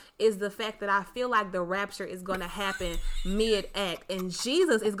real, is the fact that I feel like the rapture is gonna happen mid-act and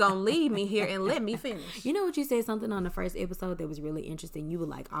Jesus is gonna leave me here and let me finish. You know what, you said something on the first episode that was really interesting. You were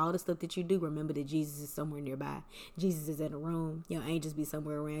like, all the stuff that you do, remember that Jesus is somewhere nearby. Jesus is in a room. Your angels be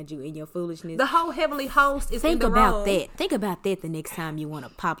somewhere around you in your foolishness. The whole heavenly host is in the room. Think about that the next time you want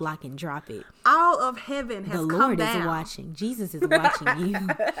to pop, lock, and drop it. All of heaven has come down. The Lord is watching. Jesus is watching you.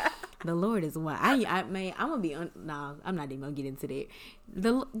 The Lord is watching. I'm gonna be. No, I'm not even gonna get into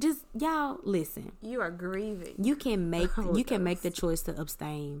that. Just y'all listen. You are grieving. You can make the choice to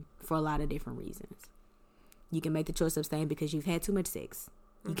abstain for a lot of different reasons. You can make the choice to abstain because you've had too much sex.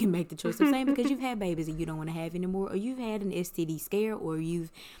 You can make the choice to abstain because you've had babies and you don't want to have anymore, or you've had an STD scare, or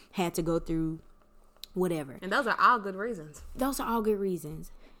you've had to go through whatever. And those are all good reasons. Those are all good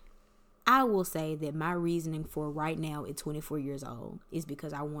reasons. I will say that my reasoning for right now at 24 years old is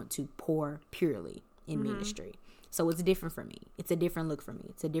because I want to pour purely in ministry. So it's different for me. It's a different look for me.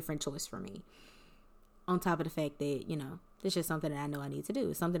 It's a different choice for me. On top of the fact that, you know, it's just something that I know I need to do.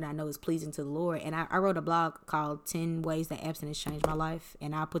 It's something that I know is pleasing to the Lord. And I wrote a blog called 10 Ways That Abstinence Changed My Life.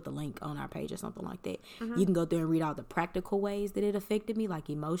 And I'll put the link on our page or something like that. You can go through and read all the practical ways that it affected me, like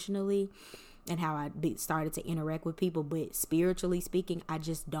emotionally, and how I started to interact with people. But spiritually speaking, I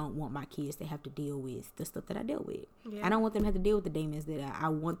just don't want my kids to have to deal with the stuff that I dealt with. Yeah. I don't want them to have to deal with the demons that I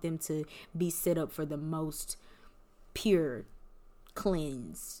want them to be set up for the most pure,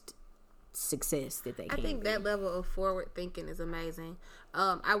 cleansed success that they can. I think that level of forward thinking is amazing.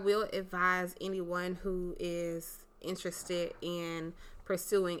 I will advise anyone who is interested in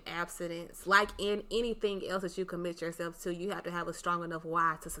pursuing abstinence, like in anything else that you commit yourself to, you have to have a strong enough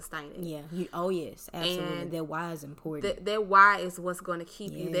why to sustain it. Yeah. Yes, absolutely. And that why is important. That why is what's going to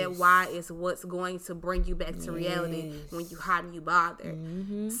keep you. That why is what's going to bring you back to reality when you hot and you bother.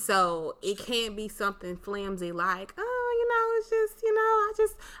 So it can't be something flimsy like, it's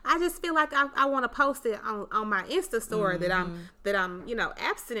just, I just feel like I want to post it on my Insta story that I'm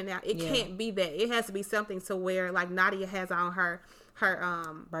abstinent now. It can't be that. It has to be something to where, like Nadia has on her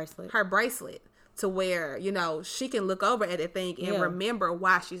bracelet to where, she can look over at that thing and remember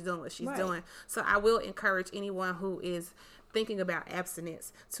why she's doing what she's doing. So I will encourage anyone who is thinking about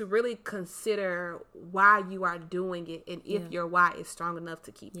abstinence, to really consider why you are doing it and if your why is strong enough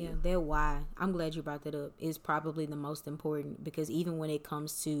to keep you. That why, I'm glad you brought that up, is probably the most important, because even when it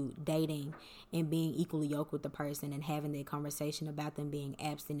comes to dating and being equally yoked with the person and having that conversation about them being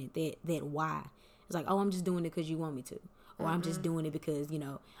abstinent, that why. It's like, oh, I'm just doing it because you want me to. Or I'm just doing it because,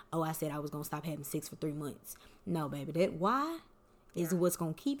 I said I was going to stop having sex for 3 months. No, baby, that why is what's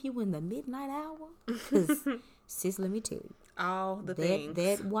going to keep you in the midnight hour. Because, sis, let me tell you. All the things.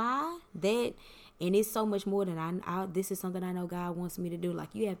 That why, and it's so much more than this is something I know God wants me to do. Like,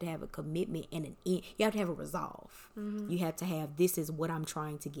 you have to have a commitment and an end. You have to have a resolve. You have to have, this is what I'm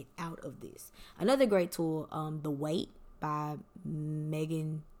trying to get out of this. Another great tool, The Weight by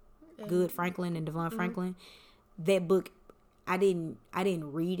Megan Good Franklin and Devon Franklin. That book, I didn't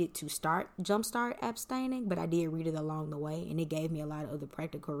read it to jumpstart abstaining, but I did read it along the way, and it gave me a lot of other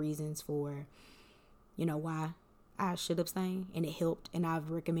practical reasons for, why I should abstain, and it helped, and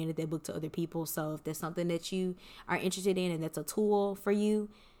I've recommended that book to other people. So if there's something that you are interested in and that's a tool for you,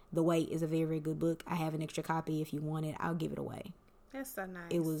 The Weight is a very, very good book. I have an extra copy. If you want it, I'll give it away. That's so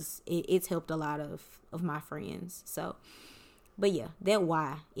nice. It's helped a lot of my friends. So, but yeah, that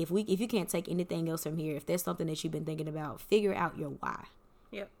why. If you can't take anything else from here, if there's something that you've been thinking about, figure out your why.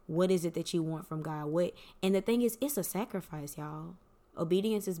 Yep. What is it that you want from God? And the thing is, it's a sacrifice, y'all.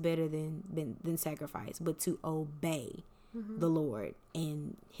 Obedience is better than sacrifice, but to obey the Lord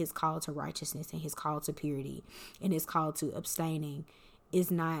and his call to righteousness and his call to purity and his call to abstaining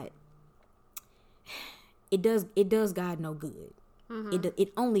is not, it does God no good.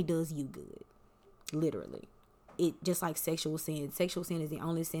 It only does you good, literally. It just like sexual sin is the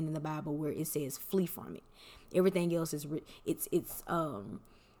only sin in the Bible where it says flee from it. Everything else is it's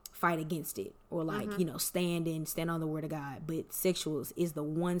fight against it, or like stand on the word of God. But sexual is the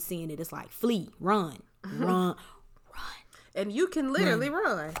one sin that is like flee, run, and you can literally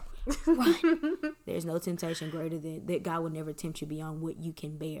run. There's no temptation greater than that. God will never tempt you beyond what you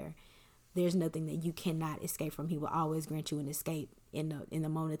can bear. There's nothing that you cannot escape from. He will always grant you an escape in the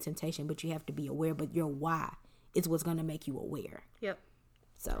moment of temptation, but you have to be aware. But your why is what's going to make you aware. Yep.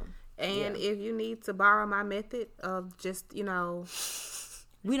 So, and if you need to borrow my method of just, we don't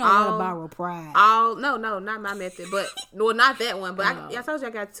want to borrow pride. No, not my method, but not that one. But I told you I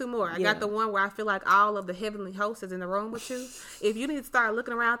got 2 more. I got the one where I feel like all of the heavenly host is in the room with you. If you need to start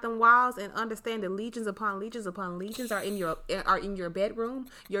looking around them walls and understand that legions upon legions upon legions are in your bedroom,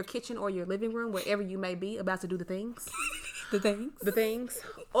 your kitchen, or your living room, wherever you may be about to do the things. The things.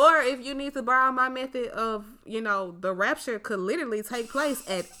 Or if you need to borrow my method of, the rapture could literally take place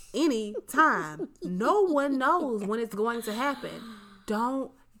at any time. No one knows when it's going to happen.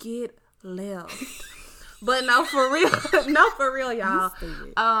 Don't get left. But no, for real, y'all.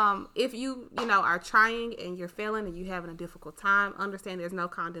 If you are trying and you're failing and you're having a difficult time, understand there's no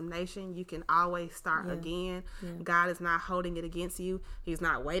condemnation. You can always start again. God is not holding it against you. He's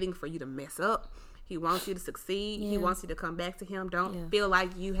not waiting for you to mess up. He wants you to succeed. He wants you to come back to him. Don't feel like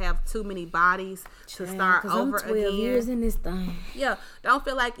you have too many bodies to start over I'm 12 years in this thing. Yeah. Don't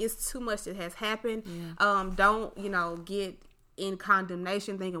feel like it's too much that has happened. Don't, get in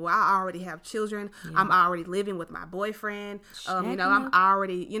condemnation thinking, well, I already have children. I'm already living with my boyfriend. I'm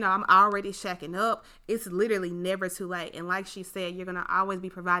already shacking up. It's literally never too late. And like she said, you're going to always be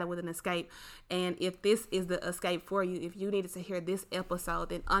provided with an escape. And if this is the escape for you, if you needed to hear this episode,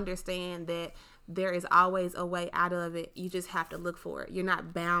 then understand that there is always a way out of it. You just have to look for it. You're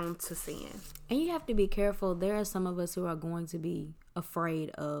not bound to sin. And you have to be careful. There are some of us who are going to be afraid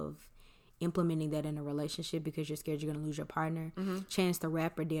of implementing that in a relationship because you're scared you're going to lose your partner. Chance the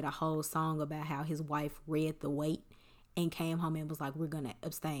Rapper did a whole song about how his wife read The Weight and came home and was like, we're going to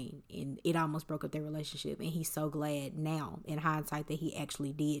abstain. And it almost broke up their relationship. And he's so glad now, in hindsight, that he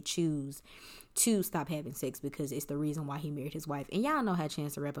actually did choose to stop having sex because it's the reason why he married his wife. And y'all know how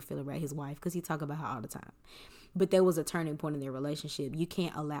Chance the Rapper feel about his wife because he talk about her all the time. But there was a turning point in their relationship. You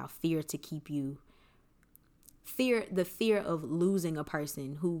can't allow fear to keep you... The fear of losing a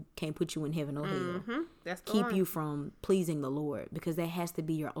person who can't put you in heaven or hell. That's keep you from pleasing the Lord, because that has to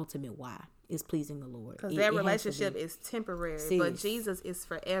be your ultimate why, is pleasing the Lord. Because that relationship is temporary, but Jesus is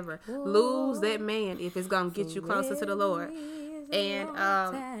forever. Lose that man if it's gonna get you closer to the Lord. And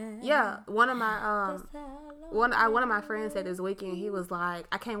one of my friends said this weekend, he was like,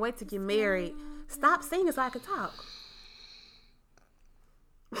 I can't wait to get married. Stop singing so I can talk.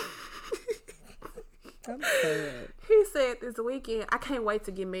 He said this weekend, I can't wait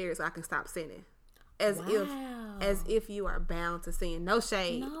to get married so I can stop sinning. As if you are bound to sin. No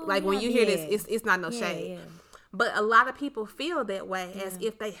shade. When you hear this, it's not no shade. But a lot of people feel that way, as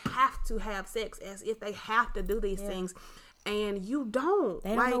if they have to have sex, as if they have to do these things. And you don't.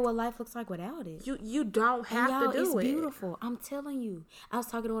 They don't know what life looks like without it. You don't have to do it. It's beautiful. I'm telling you. I was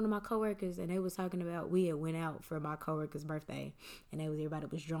talking to one of my coworkers, and they was talking about we had went out for my coworker's birthday, and everybody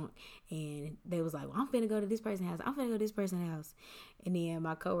was drunk, and they was like, "Well, I'm finna go to this person's house. I'm finna go to this person's house." And then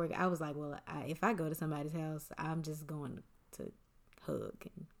my coworker, I was like, "Well, if I go to somebody's house, I'm just going to hug."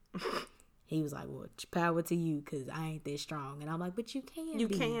 And he was like, "Well, power to you, because I ain't that strong." And I'm like, "But you can be. You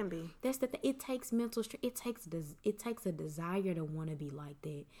can be." That's the thing. It takes mental strength. It takes a desire to want to be like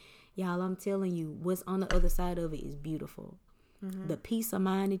that. Y'all, I'm telling you, what's on the other side of it is beautiful. Mm-hmm. The peace of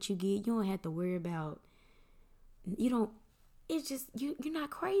mind that you get, you don't have to worry about, it's just, you're not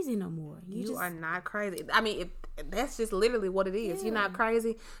crazy no more. You are not crazy. I mean, that's just literally what it is. Yeah. You're not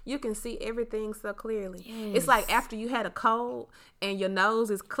crazy. You can see everything so clearly. Yes. It's like after you had a cold and your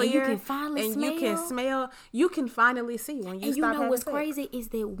nose is clear. And you can finally smell. You can smell. You can finally see when you and stop having what's sex. Crazy is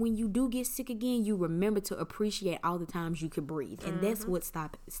that when you do get sick again, you remember to appreciate all the times you could breathe. And that's what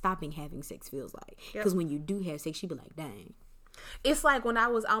stopping having sex feels like. Because when you do have sex, you be like, dang. It's like when I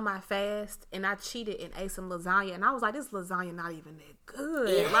was on my fast and I cheated and ate some lasagna, and I was like, this lasagna not even that good.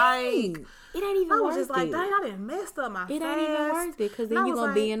 It ain't even I was just like, dang, I done messed up my fast. It ain't even worth it, because then you're going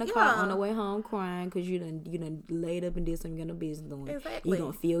to be in the car on the way home crying because you done laid up and did something you're going to business doing. Exactly. You're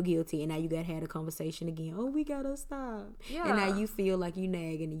going to feel guilty, and now you got to have a conversation again. Oh, we got to stop. Yeah. And now you feel like you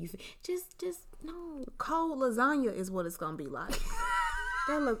nagging, and you feel, just no. Cold lasagna is what it's going to be like.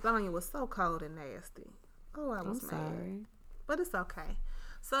 That lasagna was so cold and nasty. Oh, I was mad. Sorry. But it's okay.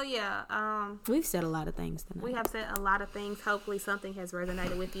 So, yeah. We've said a lot of things tonight. We have said a lot of things. Hopefully something has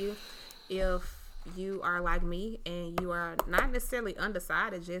resonated with you. If you are like me and you are not necessarily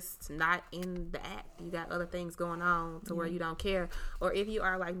undecided, just not in the act. You got other things going on to where you don't care. Or if you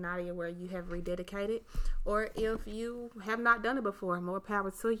are like Nadia, where you have rededicated. Or if you have not done it before, more power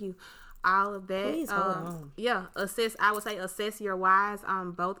to you. All of that. Please hold on. Yeah. I would say assess your whys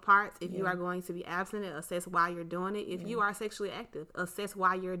on both parts. If you are going to be abstinent, assess why you're doing it. If you are sexually active, assess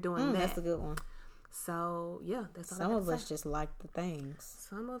why you're doing that. That's a good one. So, yeah. That's all Some of us just like the things.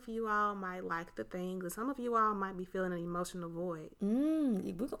 Some of you all might like the things. And some of you all might be feeling an emotional void.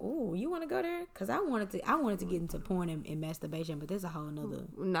 You want to go there? Because I wanted to get into porn and masturbation, but that's a whole nother.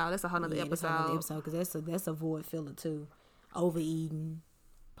 No, that's a whole nother episode. Because that's a void filler too. Overeating.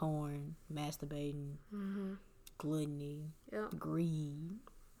 Porn, masturbating, gluttony, greed,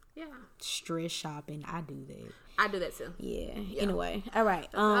 stress shopping. I do that. I do that too. Yeah. Anyway, all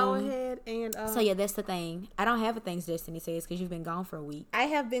right. Go ahead and. So yeah, that's the thing. I don't have a things Destiny says because you've been gone for a week. I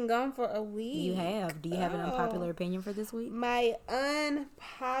have been gone for a week. You have. Do you have an unpopular opinion for this week? My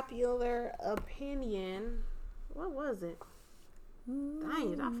unpopular opinion. What was it?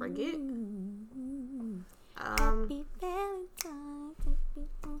 Dang it, I forget. Happy Valentine's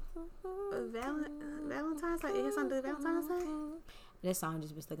Valentine's Day. It has something to do with Valentine's Day. That song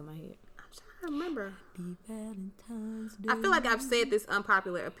just been stuck in my head. I'm trying to remember. Happy Valentine's Day. I feel like I've said this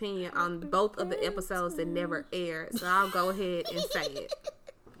unpopular opinion on both of the episodes that never aired, so I'll go ahead and say it.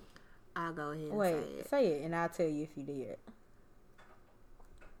 Say it, and I'll tell you if you did.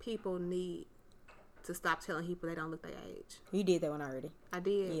 People need to stop telling people they don't look their age. You did that one already. I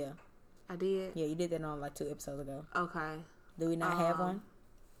did. Yeah. I did. Yeah, you did that on like 2 episodes ago. Okay. Do we not have one?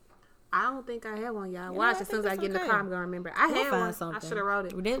 I don't think I have one, y'all. Watch as soon as I get in the car, I'm gonna remember. I had one. Something. I should have wrote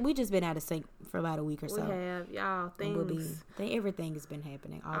it. We just been out of sync for about a week or so. We have, y'all. Things. Everything has been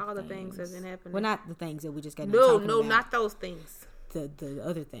happening. All the things have been happening. Well, not the things that we just got. No, not those things. The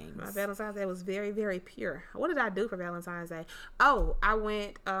other things. My Valentine's Day was very, very pure. What did I do for Valentine's Day? Oh, I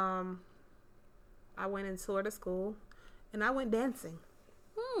went and toured a school, and I went dancing.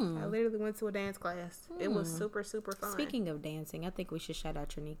 I literally went to a dance class. It was super, super fun. Speaking of dancing, I think we should shout out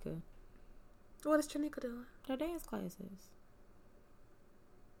Trinika. What is Trinika doing? Her dance classes.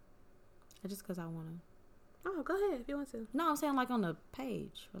 Just because I want to. Oh, go ahead if you want to. No, I'm saying like on the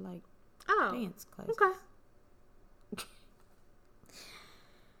page for like dance classes. Okay.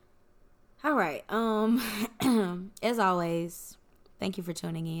 All right. As always, thank you for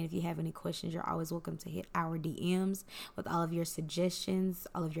tuning in. If you have any questions, you're always welcome to hit our DMs with all of your suggestions,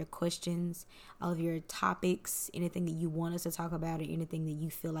 all of your questions, all of your topics, anything that you want us to talk about or anything that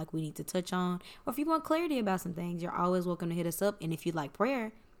you feel like we need to touch on. Or if you want clarity about some things, you're always welcome to hit us up. And if you like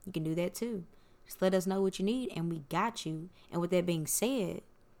prayer, you can do that too. Just let us know what you need and we got you. And with that being said,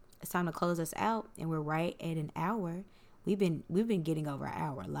 it's time to close us out and we're right at an hour. We've been getting over an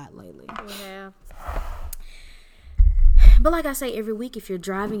hour a lot lately. We have. But like I say every week, if you're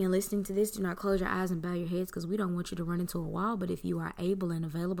driving and listening to this, do not close your eyes and bow your heads because we don't want you to run into a wall. But if you are able and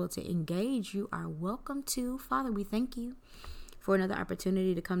available to engage, you are welcome to. Father, we thank you for another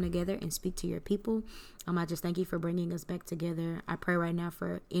opportunity to come together and speak to your people. I just thank you for bringing us back together. I pray right now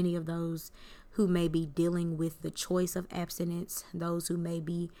for any of those who may be dealing with the choice of abstinence, those who may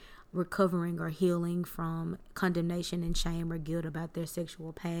be recovering or healing from condemnation and shame or guilt about their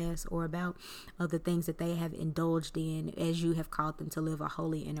sexual past or about the things that they have indulged in as you have called them to live a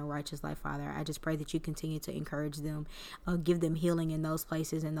holy and a righteous life, Father. I just pray that you continue to encourage them, give them healing in those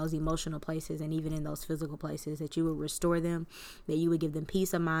places, in those emotional places, and even in those physical places, that you would restore them, that you would give them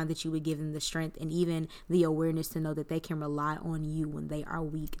peace of mind, that you would give them the strength and even the awareness to know that they can rely on you when they are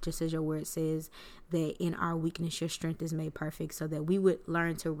weak, just as your word says that in our weakness your strength is made perfect, so that we would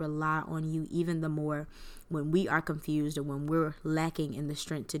learn to rely on you even the more when we are confused or when we're lacking in the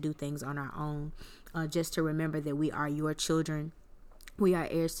strength to do things on our own. Just to remember that we are your children, we are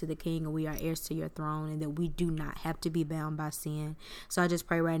heirs to the King, and we are heirs to your throne, and that we do not have to be bound by sin. So I just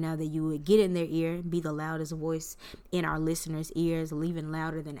pray right now that you would get in their ear, be the loudest voice in our listeners' ears, even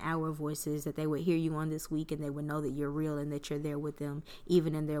louder than our voices, that they would hear you on this week and they would know that you're real and that you're there with them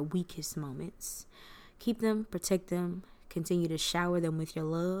even in their weakest moments. Keep them, protect them, continue to shower them with your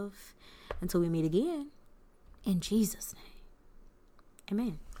love until we meet again. In Jesus' name,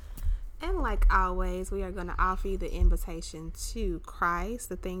 amen. And like always, we are going to offer you the invitation to Christ,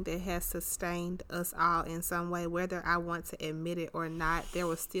 the thing that has sustained us all in some way, whether I want to admit it or not. There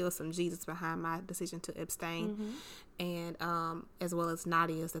was still some Jesus behind my decision to abstain. And as well as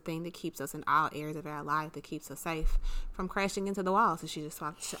Nadia's, the thing that keeps us in all areas of our life, that keeps us safe from crashing into the walls that she just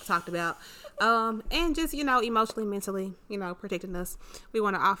talked about. And just, emotionally, mentally, protecting us. We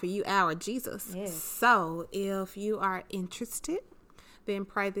want to offer you our Jesus. Yes. So if you are interested, then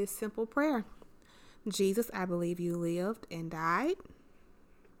pray this simple prayer. Jesus, I believe you lived and died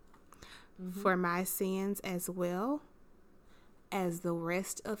for my sins as well as the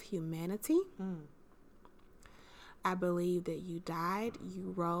rest of humanity. I believe that you died,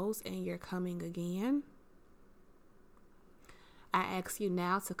 you rose, and you're coming again. I ask you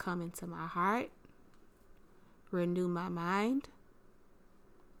now to come into my heart, renew my mind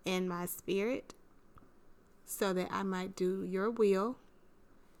and my spirit, so that I might do your will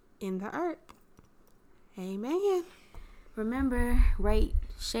in the earth. Amen. Remember, rate,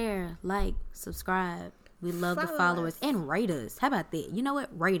 share, like, subscribe. We love the followers. And rate us. How about that? You know what?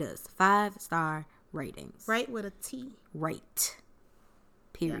 Rate us. 5-star ratings. Rate with a T. Rate.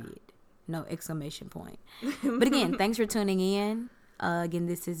 Period. Yeah. No exclamation point. But again, thanks for tuning in. Again,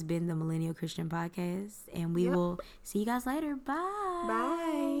 this has been the Millennial Christian Podcast, and we will see you guys later. Bye.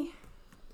 Bye.